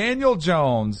 Daniel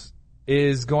Jones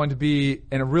is going to be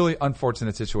in a really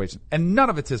unfortunate situation, and none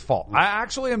of it's his fault. I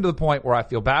actually am to the point where I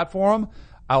feel bad for him.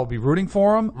 I will be rooting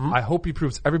for him. Mm-hmm. I hope he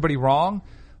proves everybody wrong.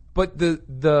 But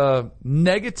the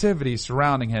negativity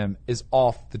surrounding him is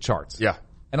off the charts. Yeah.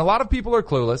 And a lot of people are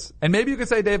clueless. And maybe you could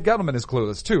say Dave Gettleman is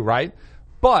clueless too, right?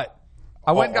 But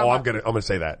I went and got I'm gonna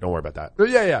say that. Don't worry about that.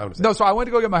 Yeah. No, so I went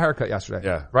to go get my haircut yesterday.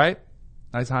 Yeah. Right?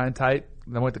 Nice high and tight.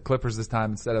 And I went to Clippers this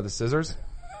time instead of the scissors.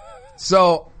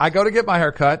 So I go to get my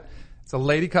haircut. It's a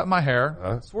lady cutting my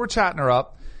hair. So we're chatting her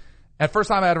up. At first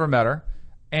time I had ever met her.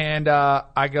 And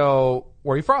I go,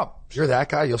 where are you from? You're that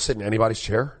guy? You'll sit in anybody's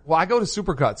chair? Well, I go to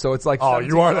Supercut, so it's like, oh,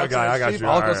 you are that guy. I got you.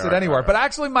 I'll go sit anywhere. But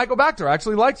actually, Michael Bachter, I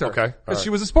actually liked her. Okay. Because she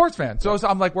was a sports fan. So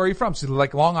I'm like, where are you from? She's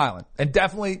like Long Island. And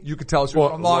definitely, you could tell she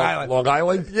was from Long Island. Long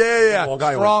Island? Yeah. Long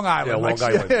Island. Strong Island. Yeah, Long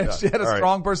Island. She had a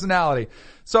strong personality.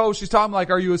 So she's talking like,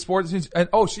 are you a sports? And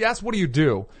she asked, what do you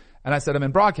do? And I said, I'm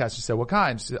in broadcast. She said, what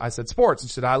kind? I said, sports. And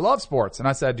she said, I love sports. And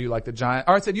I said, do you like the Giants?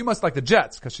 Or I said, you must like the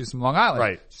Jets because she's from Long Island.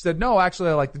 Right. She said, no,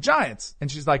 actually I like the Giants. And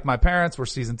she's like, my parents were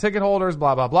season ticket holders,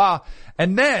 blah, blah, blah.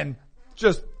 And then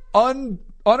just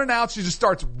unannounced, she just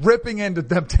starts ripping into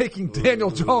them taking Daniel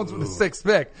Jones with the 6th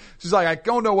pick. She's like, I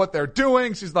don't know what they're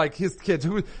doing. She's like, his kids,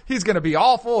 he's going to be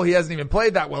awful. He hasn't even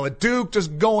played that well at Duke,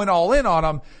 just going all in on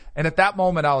him. And at that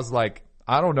moment, I was like,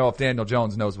 I don't know if Daniel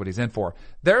Jones knows what he's in for.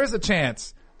 There is a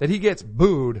chance that he gets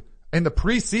booed in the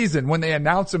preseason when they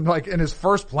announce him like in his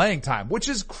first playing time, which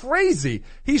is crazy.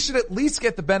 He should at least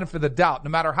get the benefit of the doubt. No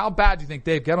matter how bad you think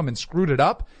Dave Gettleman screwed it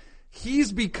up,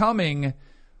 he's becoming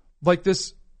like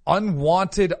this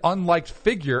unwanted, unliked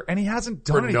figure, and he hasn't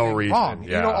done anything wrong.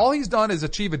 Yeah. You know, all he's done is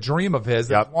achieve a dream of his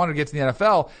that he wanted to get to the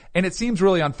NFL, and it seems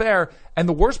really unfair. And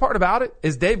the worst part about it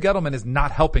is Dave Gettleman is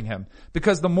not helping him,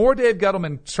 because the more Dave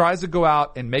Gettleman tries to go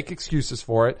out and make excuses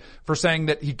for it, for saying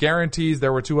that he guarantees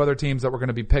there were 2 other teams that were going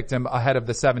to be picked him ahead of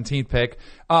the 17th pick,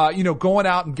 going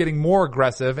out and getting more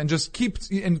aggressive and just keeps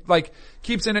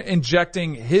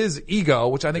injecting his ego,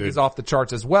 which I think is off the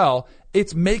charts as well.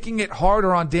 It's making it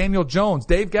harder on Daniel Jones.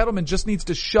 Dave Gettleman just needs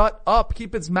to shut up,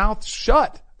 keep his mouth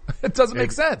shut. It doesn't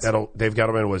make sense. Dave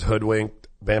Gettleman was hoodwinked,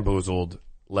 bamboozled,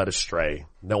 led astray.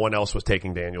 No one else was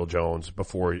taking Daniel Jones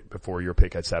before your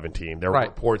pick at 17. There were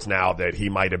reports now that he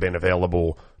might have been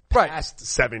available past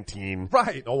 17.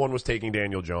 Right. No one was taking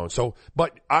Daniel Jones. So,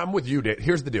 but I'm with you, Dave.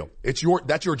 Here's the deal. That's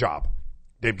your job,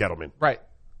 Dave Gettleman. Right.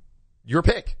 Your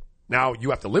pick. Now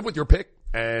you have to live with your pick,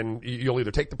 and you'll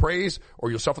either take the praise or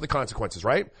you'll suffer the consequences,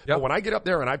 right? Yep. But when I get up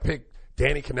there and I pick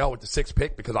Danny Cannell with the 6th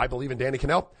pick because I believe in Danny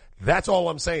Cannell, that's all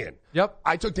I'm saying. Yep.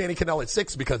 I took Danny Cannell at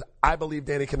 6 because I believe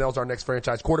Danny Cannell's our next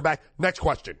franchise quarterback. Next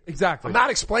question. Exactly. I'm not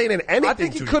explaining anything. I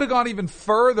think he could have gone even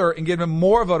further and given him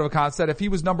more vote of confidence.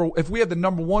 If we had the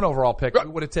number 1 overall pick, we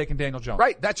would have taken Daniel Jones.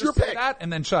 Right. That's just your pick. That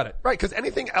and then shut it. Right. Because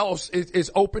anything else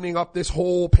is opening up this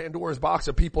whole Pandora's box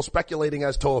of people speculating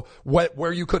as to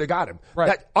where you could have got him. Right.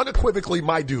 That unequivocally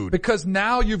my dude. Because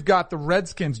now you've got the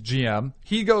Redskins GM.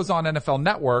 He goes on NFL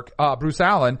Network, Bruce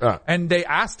Allen, and they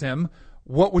asked him,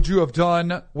 what would you have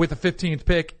done with the 15th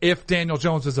pick if Daniel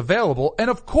Jones is available? And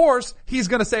of course, he's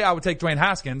going to say, I would take Dwayne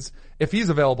Haskins if he's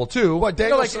available too. But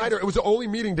Daniel Snyder, it was the only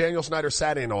meeting Daniel Snyder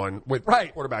sat in on with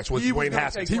quarterbacks was Dwayne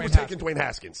Haskins. He was taking Dwayne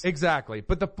Haskins. Exactly.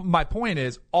 But my point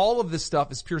is, all of this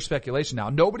stuff is pure speculation now.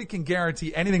 Nobody can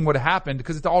guarantee anything would have happened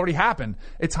because it's already happened.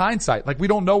 It's hindsight. Like, we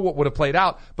don't know what would have played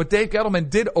out. But Dave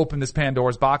Gettleman did open this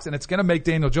Pandora's box, and it's going to make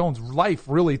Daniel Jones' life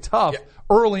really tough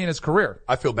early in his career.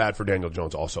 I feel bad for Daniel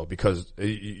Jones also because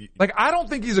I don't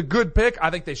think he's a good pick. I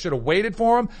think they should have waited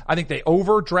for him. I think they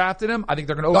overdrafted him. I think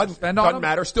they're going to overspend on him. Doesn't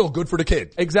matter. Still good for the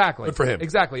kid. Exactly. Good for him.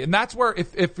 Exactly. And that's where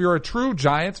if you're a true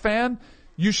Giants fan,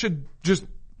 you should just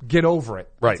get over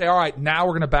it. Right. Say, all right, now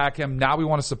we're going to back him. Now we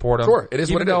want to support him. Sure. It is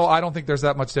Even what it though is. I don't think there's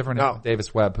that much different in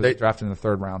Davis Webb, who was drafted in the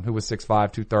 3rd round, who was 6'5",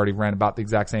 230, ran about the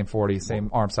exact same 40, same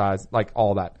arm size, like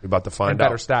all that. We're about to find and out.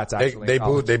 Better stats, actually.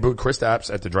 They booed Chris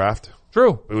Stapps at the draft.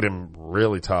 True. Booed him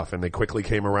really tough, and they quickly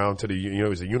came around to the, he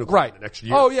was a unicorn the next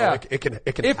year. Oh, yeah. So it can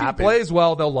if happen. He plays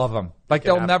well, they'll love him. Like,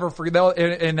 they'll never forget,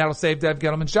 and that'll save Dave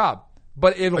Gettleman's job.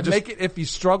 But it'll make it, if he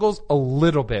struggles a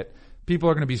little bit, people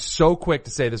are going to be so quick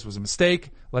to say this was a mistake.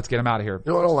 Let's get him out of here.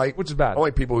 You know what I don't like? Which is bad. I don't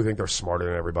like people who think they're smarter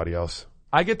than everybody else.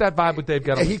 I get that vibe with Dave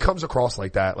Gettleman. Yeah, he comes across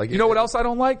like that. Like, you know what else I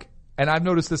don't like? And I've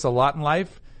noticed this a lot in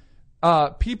life.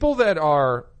 People that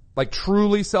are like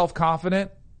truly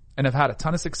self-confident and have had a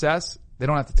ton of success, they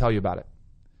don't have to tell you about it.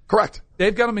 Correct.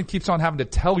 Dave Gettleman keeps on having to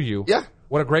tell you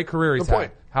what a great career he's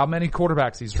had, how many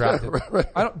quarterbacks he's drafted. Right.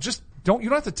 You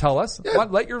don't have to tell us. Yeah.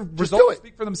 Let your results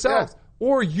speak for themselves. Yeah.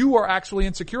 Or you are actually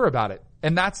insecure about it.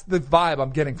 And that's the vibe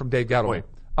I'm getting from Dave Gettleman.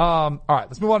 All right,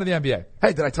 let's move on to the NBA.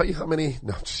 Hey, did I tell you how many?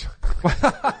 No.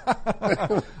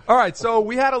 All right, so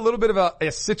we had a little bit of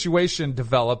a situation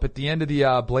develop at the end of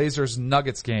the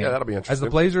Blazers-Nuggets game. Yeah, that'll be interesting. As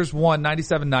the Blazers won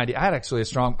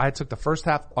 97-90. I took the first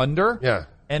half under. Yeah.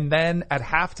 And then at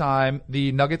halftime,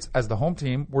 the Nuggets, as the home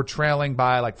team, were trailing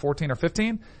by like 14 or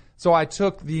 15. So I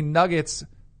took the Nuggets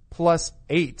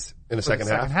 +8 in the second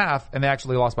half, and they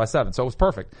actually lost by 7. So it was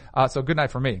perfect. So good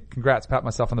night for me. Congrats. Pat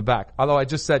myself on the back. Although I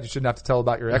just said you shouldn't have to tell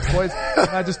about your exploits, and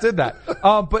I just did that.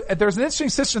 But there's an interesting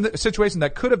situation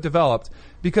that could have developed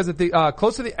because at the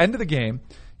close to the end of the game,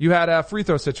 you had a free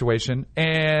throw situation,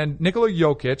 and Nikola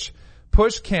Jokic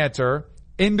pushed Kanter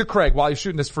into Craig while he's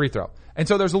shooting this free throw. And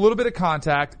so there's a little bit of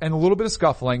contact and a little bit of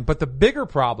scuffling, but the bigger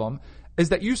problem is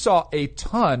that you saw a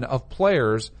ton of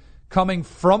players coming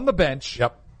from the bench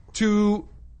to,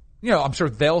 I'm sure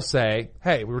they'll say,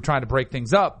 hey, we were trying to break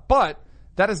things up, but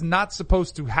that is not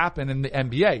supposed to happen in the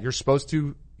NBA. You're supposed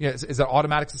to, is it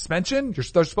automatic suspension?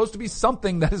 There's supposed to be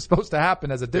something that is supposed to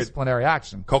happen as a disciplinary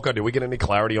action. Coco, did we get any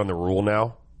clarity on the rule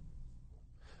now?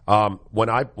 When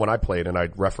I played, and I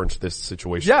referenced this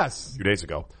situation a few days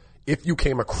ago, if you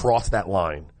came across that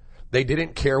line, they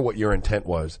didn't care what your intent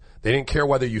was. They didn't care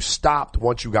whether you stopped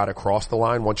once you got across the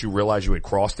line, once you realized you had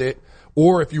crossed it,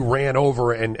 or if you ran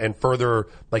over and further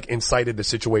incited the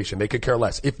situation. They could care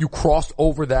less. If you crossed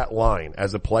over that line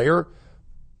as a player,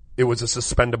 it was a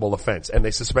suspendable offense. And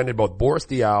they suspended both Boris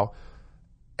Diaw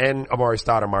and Amari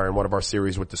Stoudemire in one of our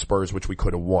series with the Spurs, which we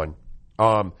could have won.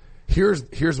 Here's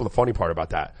the funny part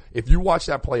about that. If you watch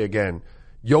that play again,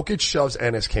 Jokic shoves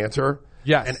Enes Kanter.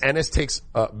 Yes. And Enes takes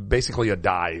basically a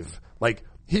dive.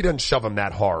 He doesn't shove him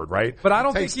that hard, right? But I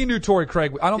don't think he knew Torrey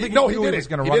Craig. I don't think he knew he was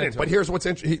going to run into him. But here's what's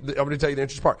interesting. I'm going to tell you the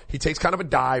interesting part. He takes kind of a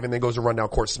dive and then goes to run down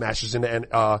court, smashes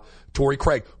into Torrey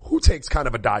Craig, who takes kind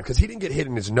of a dive because he didn't get hit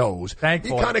in his nose.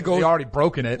 Thankfully. He kind of goes. He already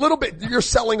broken it. A little bit. You're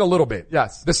selling a little bit.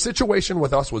 Yes. The situation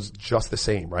with us was just the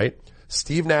same, right?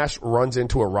 Steve Nash runs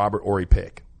into a Robert Horry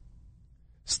pick.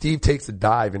 Steve takes the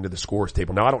dive into the scorer's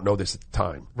table. Now, I don't know this at the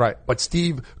time. Right. But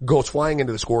Steve goes flying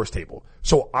into the scorer's table.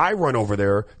 So I run over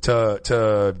there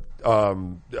to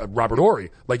Robert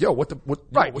Horry.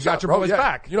 Right. We got your boys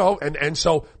back. And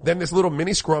so then this little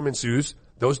mini scrum ensues.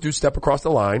 Those dudes step across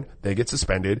the line. They get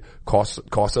suspended. Costs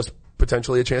us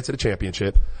potentially a chance at a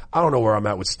championship. I don't know where I'm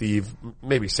at with Steve.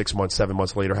 Maybe 6 months, 7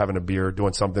 months later, having a beer,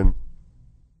 doing something.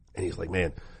 And he's like,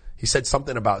 man. He said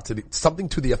something something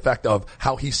to the effect of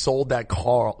how he sold that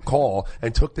call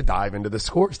and took the dive into the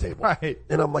scores table. Right.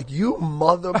 And I'm like, you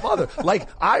mother.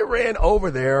 I ran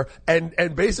over there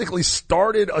and basically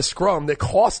started a scrum that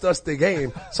cost us the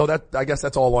game. So I guess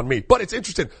that's all on me. But it's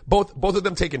interesting. Both of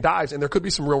them taking dives, and there could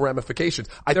be some real ramifications.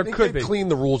 I think they clean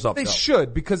the rules up. They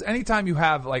should, because anytime you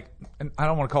have and I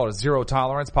don't want to call it a zero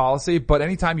tolerance policy, but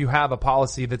anytime you have a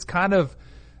policy that's kind of,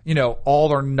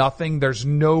 all or nothing, there's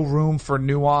no room for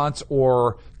nuance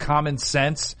or common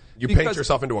sense. You paint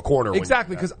yourself into a corner.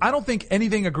 Exactly, because I don't think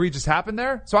anything egregious happened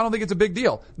there, so I don't think it's a big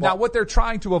deal. Now, what they're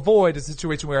trying to avoid is a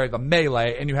situation where you have a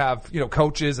melee and you have,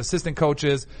 coaches, assistant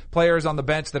coaches, players on the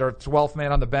bench that are 12th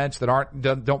man on the bench that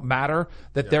don't matter,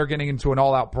 that they're getting into an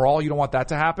all-out brawl. You don't want that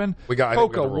to happen.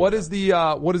 Coco, what is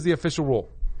the official rule?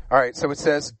 All right, so it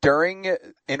says, during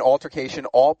an altercation,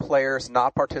 all players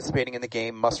not participating in the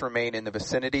game must remain in the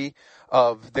vicinity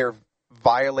of their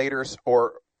violators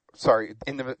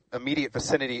in the immediate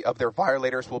vicinity of their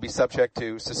violators will be subject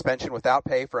to suspension without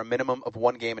pay for a minimum of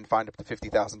 1 game and fined up to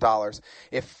 $50,000.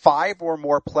 If 5 or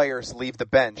more players leave the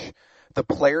bench, the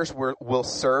players will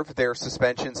serve their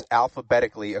suspensions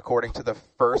alphabetically according to the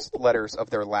first letters of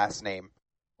their last name.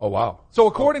 Oh, wow. So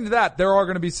according to that, there are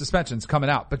going to be suspensions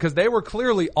coming out because they were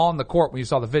clearly on the court when you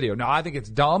saw the video. Now, I think it's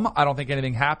dumb. I don't think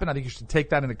anything happened. I think you should take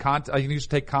that into context. I think you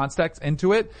should take context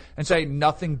into it and say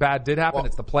nothing bad did happen.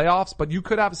 It's the playoffs, but you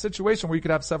could have a situation where you could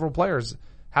have several players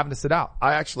having to sit out.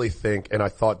 I actually think, and I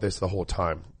thought this the whole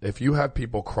time, if you have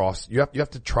people cross, you have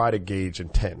to try to gauge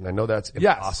intent. And I know that's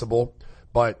impossible,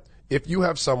 but if you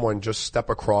have someone just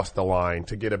step across the line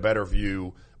to get a better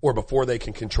view or before they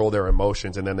can control their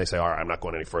emotions and then they say, all right, I'm not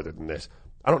going any further than this,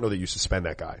 I don't know that you suspend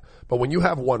that guy. But when you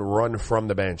have one run from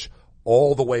the bench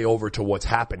all the way over to what's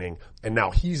happening, and now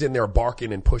he's in there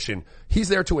barking and pushing, he's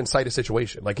there to incite a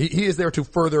situation. He is there to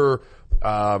further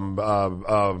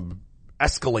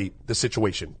escalate the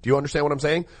situation. Do you understand what I'm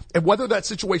saying? And whether that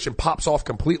situation pops off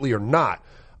completely or not,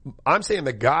 I'm saying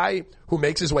the guy who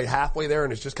makes his way halfway there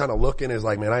and is just kind of looking is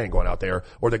like, man, I ain't going out there.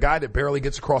 Or the guy that barely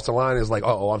gets across the line is like,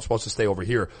 I'm supposed to stay over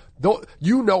here.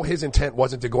 His intent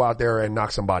wasn't to go out there and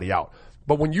knock somebody out.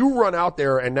 But when you run out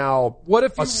there and now what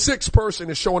if a 6th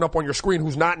person is showing up on your screen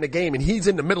who's not in the game and he's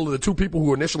in the middle of the 2 people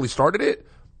who initially started it,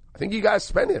 I think you guys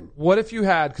suspend him. What if you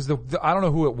had, because I don't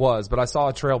know who it was, but I saw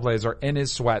a Trailblazer in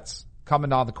his sweats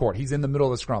coming down the court. He's in the middle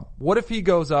of the scrum. What if he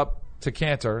goes up to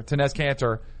Nez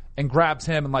Kanter, and grabs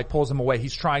him and pulls him away?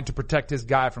 He's trying to protect his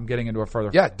guy from getting into a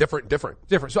further. Yeah, different.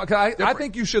 So I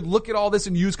think you should look at all this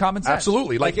and use common sense.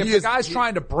 Absolutely. If the guy's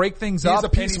trying to break things up. He's a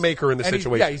peacemaker in the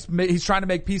situation. He's trying to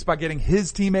make peace by getting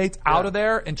his teammates out of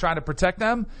there and trying to protect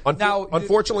them.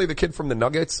 Unfortunately, the kid from the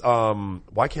Nuggets,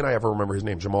 why can't I ever remember his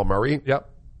name? Jamal Murray? Yep.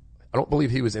 I don't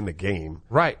believe he was in the game.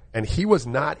 Right. And he was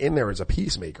not in there as a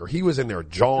peacemaker. He was in there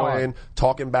jawing,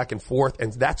 talking back and forth,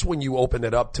 and that's when you open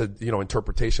it up to,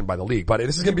 interpretation by the league. But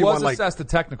this is going to be one like... He was assessed a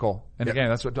technical in the game.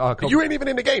 That's what... you ain't even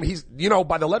in the game. He's,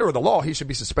 by the letter of the law, he should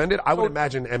be suspended. I would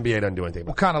imagine NBA doesn't do anything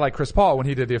about it. Kind of like Chris Paul when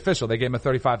he did the official. They gave him a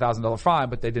 $35,000 fine,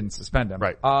 but they didn't suspend him.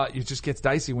 Right. It just gets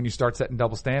dicey when you start setting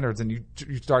double standards and you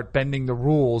start bending the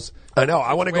rules. I know.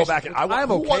 I want to go back and who okay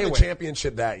won the with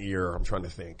championship that year? I'm trying to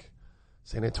think.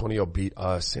 San Antonio beat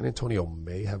us. San Antonio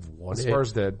may have won it.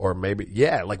 Spurs did. Or maybe,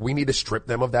 we need to strip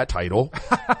them of that title.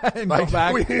 And go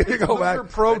back. We need to go back.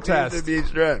 Protest. To be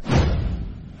stripped. All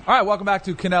right, welcome back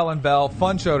to Kanell and Bell.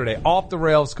 Fun show today. Off the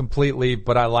rails completely,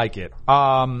 but I like it.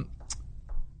 Dwayne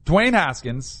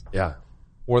Haskins. Yeah.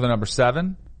 Wore the number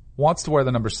 7. Wants to wear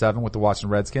the number 7 with the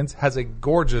Washington Redskins. Has a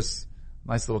gorgeous,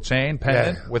 nice little chain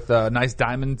pendant with a nice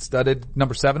diamond-studded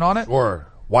number 7 on it. Sure.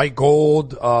 White gold,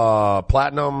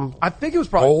 platinum. I think it was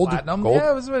probably gold? platinum. Gold?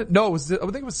 Yeah, I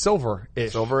think it was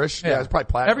silver-ish. Silverish? Yeah, it's probably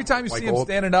platinum. Every time you see him gold.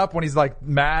 standing up when he's like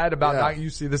mad about not, you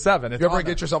see the 7. You ever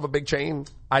get yourself a big chain?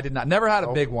 I did not. Never had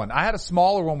a big one. I had a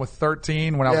smaller one with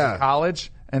 13 when I was in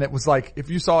college. And it was like, if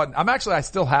you saw it, I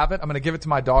still have it. I'm going to give it to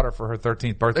my daughter for her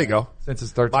 13th birthday. There you go. Since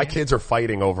it's 13. My kids are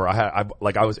fighting over, I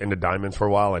was into diamonds for a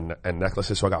while and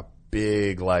necklaces, so I got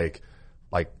big, like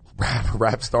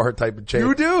rap star type of chain.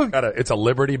 You do? It's a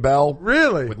Liberty Bell.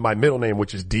 Really? With my middle name,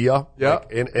 which is Dia. Yeah.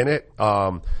 Like, in it.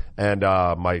 And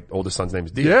my oldest son's name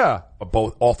is Dia. Yeah.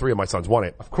 But all 3 of my sons won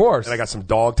it. Of course. And I got some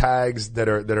dog tags that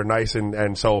are nice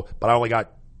and so, but I only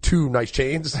got 2 nice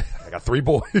chains. I got 3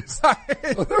 boys.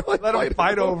 Let them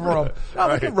fight over them. No,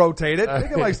 they can rotate it. They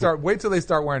can wait till they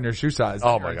start wearing their shoe size.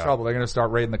 Oh my God. Trouble. They're going to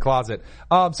start raiding the closet.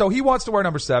 So he wants to wear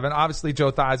number 7. Obviously,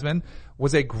 Joe Theismann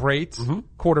was a great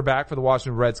quarterback for the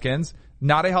Washington Redskins.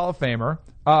 Not a Hall of Famer.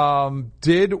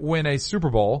 Did win a Super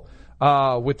Bowl,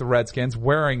 with the Redskins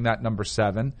wearing that number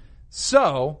 7.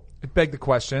 So it begged the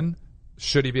question,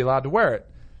 should he be allowed to wear it?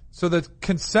 So the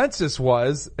consensus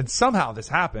was, and somehow this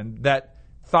happened, that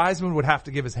Theismann would have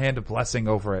to give his hand a blessing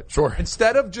over it. Sure.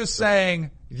 Instead of just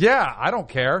saying, yeah, I don't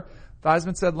care,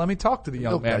 Theismann said, let me talk to the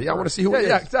young man. Yeah, I want to see who he is.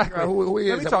 Yeah, exactly. Who he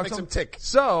is. Let me talk to him. Tick.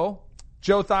 So,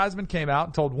 Joe Theismann came out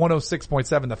and told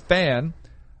 106.7 The Fan,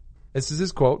 this is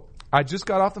his quote, I just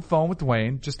got off the phone with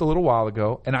Dwayne just a little while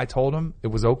ago, and I told him it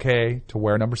was okay to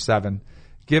wear number 7,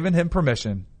 giving him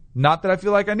permission. Not that I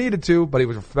feel like I needed to, but he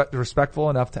was respectful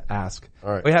enough to ask.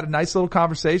 All right. We had a nice little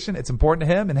conversation. It's important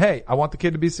to him. And hey, I want the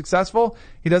kid to be successful.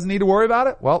 He doesn't need to worry about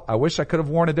it. Well, I wish I could have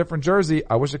worn a different jersey.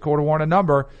 I wish I could have worn a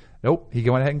number. Nope. He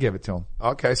went ahead and gave it to him.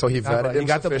 Okay, so he vetted him. He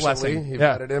got the blessing. He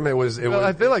vetted him. It was.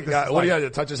 I feel like this is what do you have to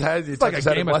touch his head? It's like a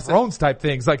Game of Thrones type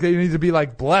things. Like they need to be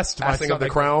like blessed. Passing of the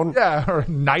crown. Yeah, or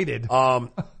knighted.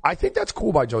 I think that's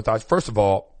cool by Joe Theismann. First of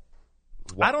all,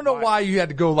 I don't know why you had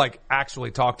to go like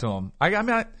actually talk to him.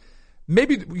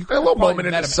 Maybe you could a little moment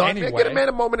in the sun. Anyway. Get a man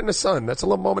a moment in the sun. That's a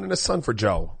little moment in the sun for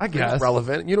Joe. I guess. He's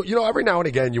relevant. You know, every now and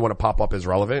again you want to pop up as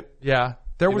relevant. Yeah.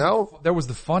 There was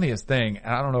the funniest thing,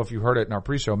 and I don't know if you heard it in our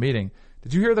pre-show meeting.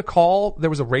 Did you hear the call? There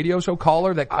was a radio show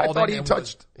caller that called. I thought in he and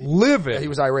touched livid. Yeah, he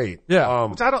was irate. Yeah.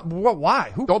 Which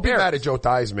why? Who don't cares? Be mad at Joe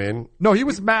Theismann. No, he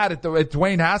was mad at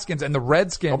Dwayne Haskins and the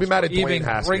Redskins. Don't be mad at even Dwayne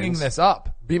Haskins bringing this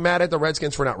up. Be mad at the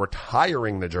Redskins for not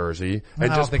retiring the jersey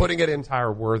and just putting it in.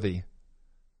 Retire worthy.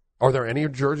 Are there any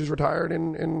jerseys retired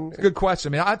in? Good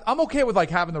question. I mean, I'm okay with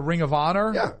like having the Ring of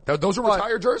Honor. Yeah, those are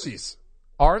retired jerseys.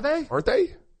 Are they? Aren't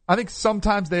they? I think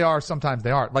sometimes they are, sometimes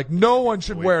they aren't. Like no one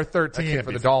should wear 13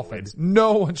 for the Dolphins.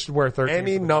 No one should wear 13.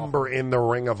 Any number in the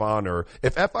Ring of Honor.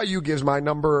 If FIU gives my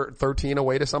number 13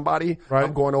 away to somebody, right,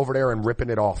 I'm going over there and ripping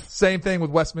it off. Same thing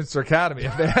with Westminster Academy.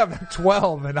 If they have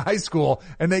 12 in high school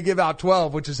and they give out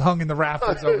 12, which is hung in the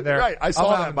rafters over there. Right. I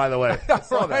saw that, by the way. I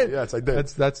saw that. Yes, I did.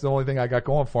 That's the only thing I got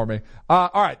going for me. All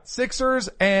right. Sixers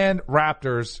and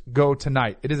Raptors go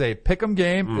tonight. It is a pick'em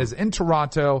game. It is in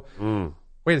Toronto.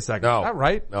 Wait a second. No. Is that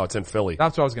right? No, it's in Philly.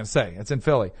 That's what I was going to say. It's in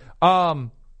Philly. I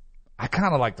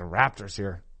kind of like the Raptors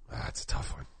here. That's a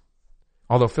tough one.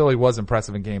 Although Philly was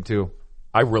impressive in game 2.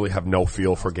 I really have no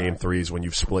feel for game 3s when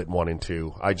you've split 1 and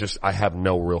 2. I have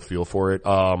no real feel for it.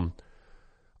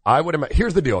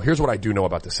 Here's the deal. Here's what I do know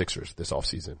about the Sixers this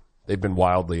offseason. They've been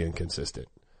wildly inconsistent.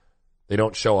 They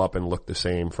don't show up and look the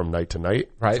same from night to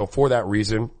night. Right. So for that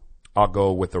reason, I'll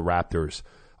go with the Raptors.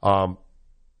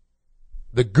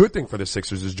 The good thing for the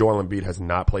Sixers is Joel Embiid has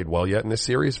not played well yet in this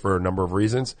series for a number of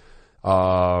reasons. He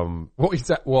had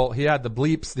the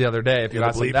bleeps the other day, if you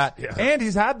ask him that. Yeah. And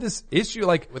he's had this issue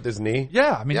with his knee.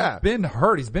 Yeah, I mean, he's been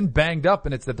hurt. He's been banged up,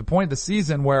 and it's at the point of the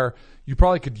season where you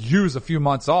probably could use a few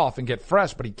months off and get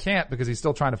fresh, but he can't because he's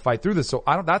still trying to fight through this. So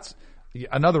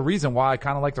another reason why I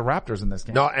kind of like the Raptors in this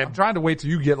game. No, and I'm trying to wait till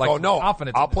you get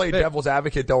confidence. I'll play devil's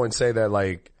advocate though and say that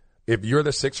like, if you're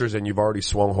the Sixers and you've already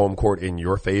swung home court in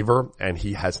your favor and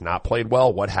he has not played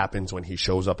well, what happens when he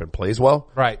shows up and plays well?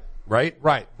 Right. Right?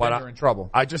 Right. But then you're in trouble.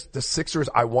 The Sixers,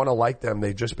 I want to like them.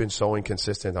 They've just been so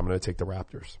inconsistent. I'm going to take the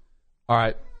Raptors. All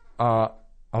right.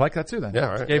 I like that too then. Yeah,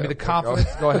 right. Gave me the confidence.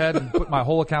 Go ahead and put my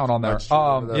whole account on there.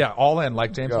 Yeah, all in,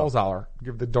 like James Holzhauer.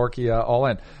 Give the dorky, all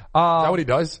in. Is that what he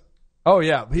does? Oh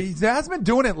yeah. He has been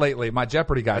doing it lately. My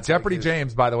Jeopardy guy. Jeopardy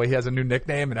James, by the way, he has a new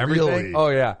nickname and everything. Really? Oh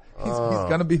yeah. He's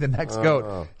gonna be the next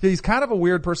GOAT. He's kind of a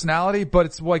weird personality, but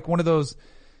it's like one of those,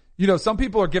 some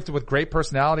people are gifted with great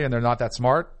personality and th're not that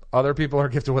smart. Other people are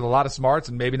gifted with a lot of smarts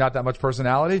and maybe not that much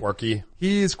personality. Quirky.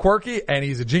 He's quirky and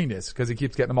he's a genius because he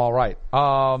keeps getting them all right.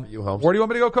 Where do you want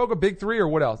me to go, Coco? Big three or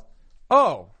what else?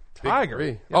 Oh,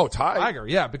 Tiger. Yeah. Tiger.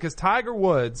 Yeah, because Tiger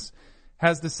Woods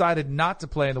has decided not to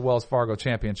play in the Wells Fargo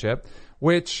Championship,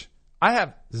 which I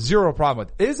have zero problem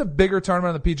with. It is a bigger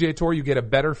tournament on the PGA Tour. You get a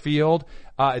better field.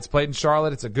 It's played in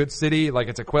Charlotte. It's a good city. Like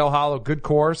it's a Quail Hollow, good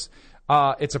course.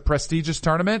 It's a prestigious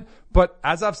tournament, but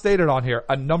as I've stated on here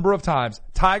a number of times,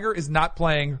 Tiger is not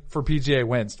playing for PGA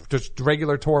wins, just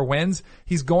regular tour wins.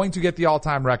 He's going to get the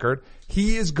all-time record.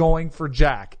 He is going for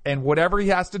Jack, and whatever he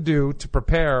has to do to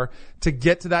prepare to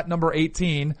get to that number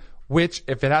 18, which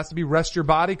if it has to be rest your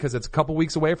body because it's a couple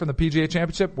weeks away from the PGA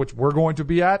Championship, which we're going to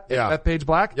be at Bethpage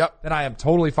Black, then I am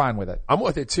totally fine with it. I'm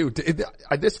with it too.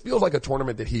 This feels like a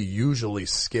tournament that he usually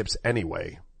skips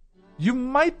anyway. You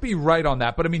might be right on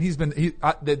that, but I mean,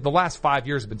 the last 5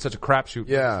 years have been such a crapshoot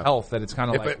for his health that it's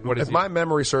kind of if my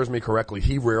memory serves me correctly,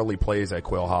 he rarely plays at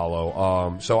Quail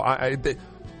Hollow.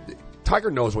 Tiger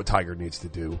knows what Tiger needs to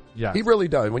do. Yeah. He really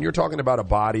does. When you're talking about a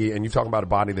body and you're talking about a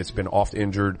body that's been oft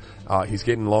injured, he's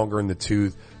getting longer in the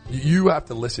tooth. You have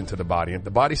to listen to the body. If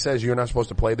the body says you're not supposed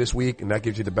to play this week and that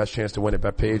gives you the best chance to win at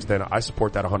Bethpage, then I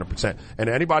support that 100%. And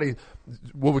anybody,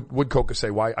 what would Coca say?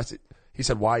 Why? He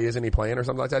said, why isn't he playing or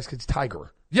something like that? It's because he's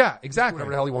Tiger. Yeah, exactly.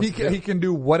 Whatever the hell he wants to do. He can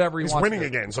do whatever he wants. He's winning to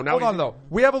do. again. So now Hold on though.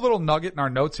 We have a little nugget in our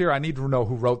notes here. I need to know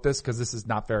who wrote this because this is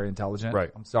not very intelligent. Right.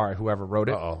 I'm sorry, whoever wrote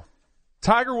it. Uh-oh.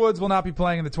 Tiger Woods will not be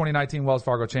playing in the 2019 Wells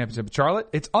Fargo Championship at Charlotte.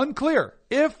 It's unclear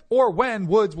if or when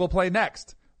Woods will play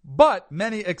next. But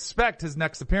many expect his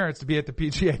next appearance to be at the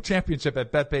PGA Championship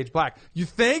at Bethpage Black. You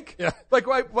think? Yeah.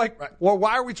 Well,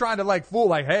 why are we trying to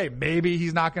fool? Hey, maybe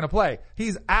he's not going to play.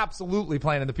 He's absolutely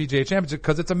playing in the PGA Championship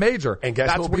because it's a major. And guess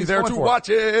That's who'll what be he's there going to for. watch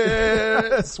it?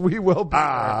 Yes, we will be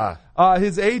there.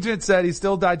 His agent said he's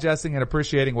still digesting and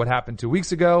appreciating what happened 2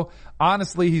 weeks ago.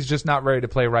 Honestly, he's just not ready to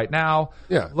play right now.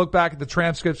 Yeah. Look back at the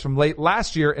transcripts from late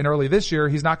last year and early this year.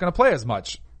 He's not going to play as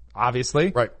much.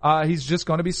 Obviously. Right. He's just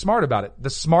going to be smart about it. The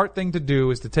smart thing to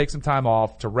do is to take some time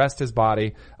off to rest his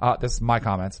body. This is my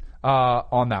comments,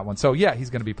 on that one. So yeah,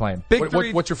 he's going to be playing.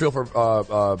 What's your feel for,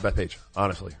 Bethpage?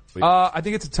 Honestly. I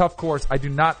think it's a tough course. I do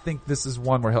not think this is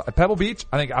one where at Pebble Beach,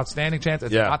 I think outstanding chance.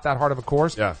 It's not that hard of a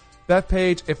course. Yeah.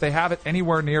 Bethpage, if they have it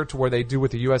anywhere near to where they do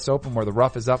with the U.S. Open where the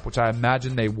rough is up, which I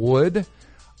imagine they would,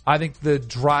 I think the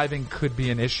driving could be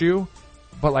an issue.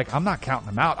 But I'm not counting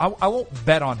him out. I won't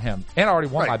bet on him. And I already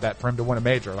won my bet for him to win a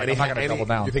major. I'm not going to double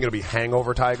down. You think it'll be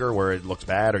hangover Tiger where it looks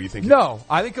bad, or you think? No,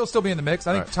 I think he'll still be in the mix.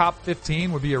 I think top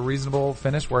 15 would be a reasonable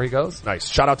finish where he goes. Nice.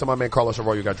 Shout out to my man Carlos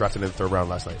Arroyo, got drafted in the third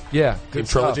round last night. Yeah. Team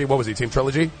Trilogy. What was he? Team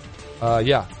Trilogy?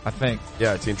 Yeah, I think.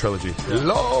 Yeah, Team Trilogy. Yeah.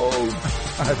 Hello.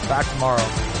 Back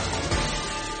tomorrow.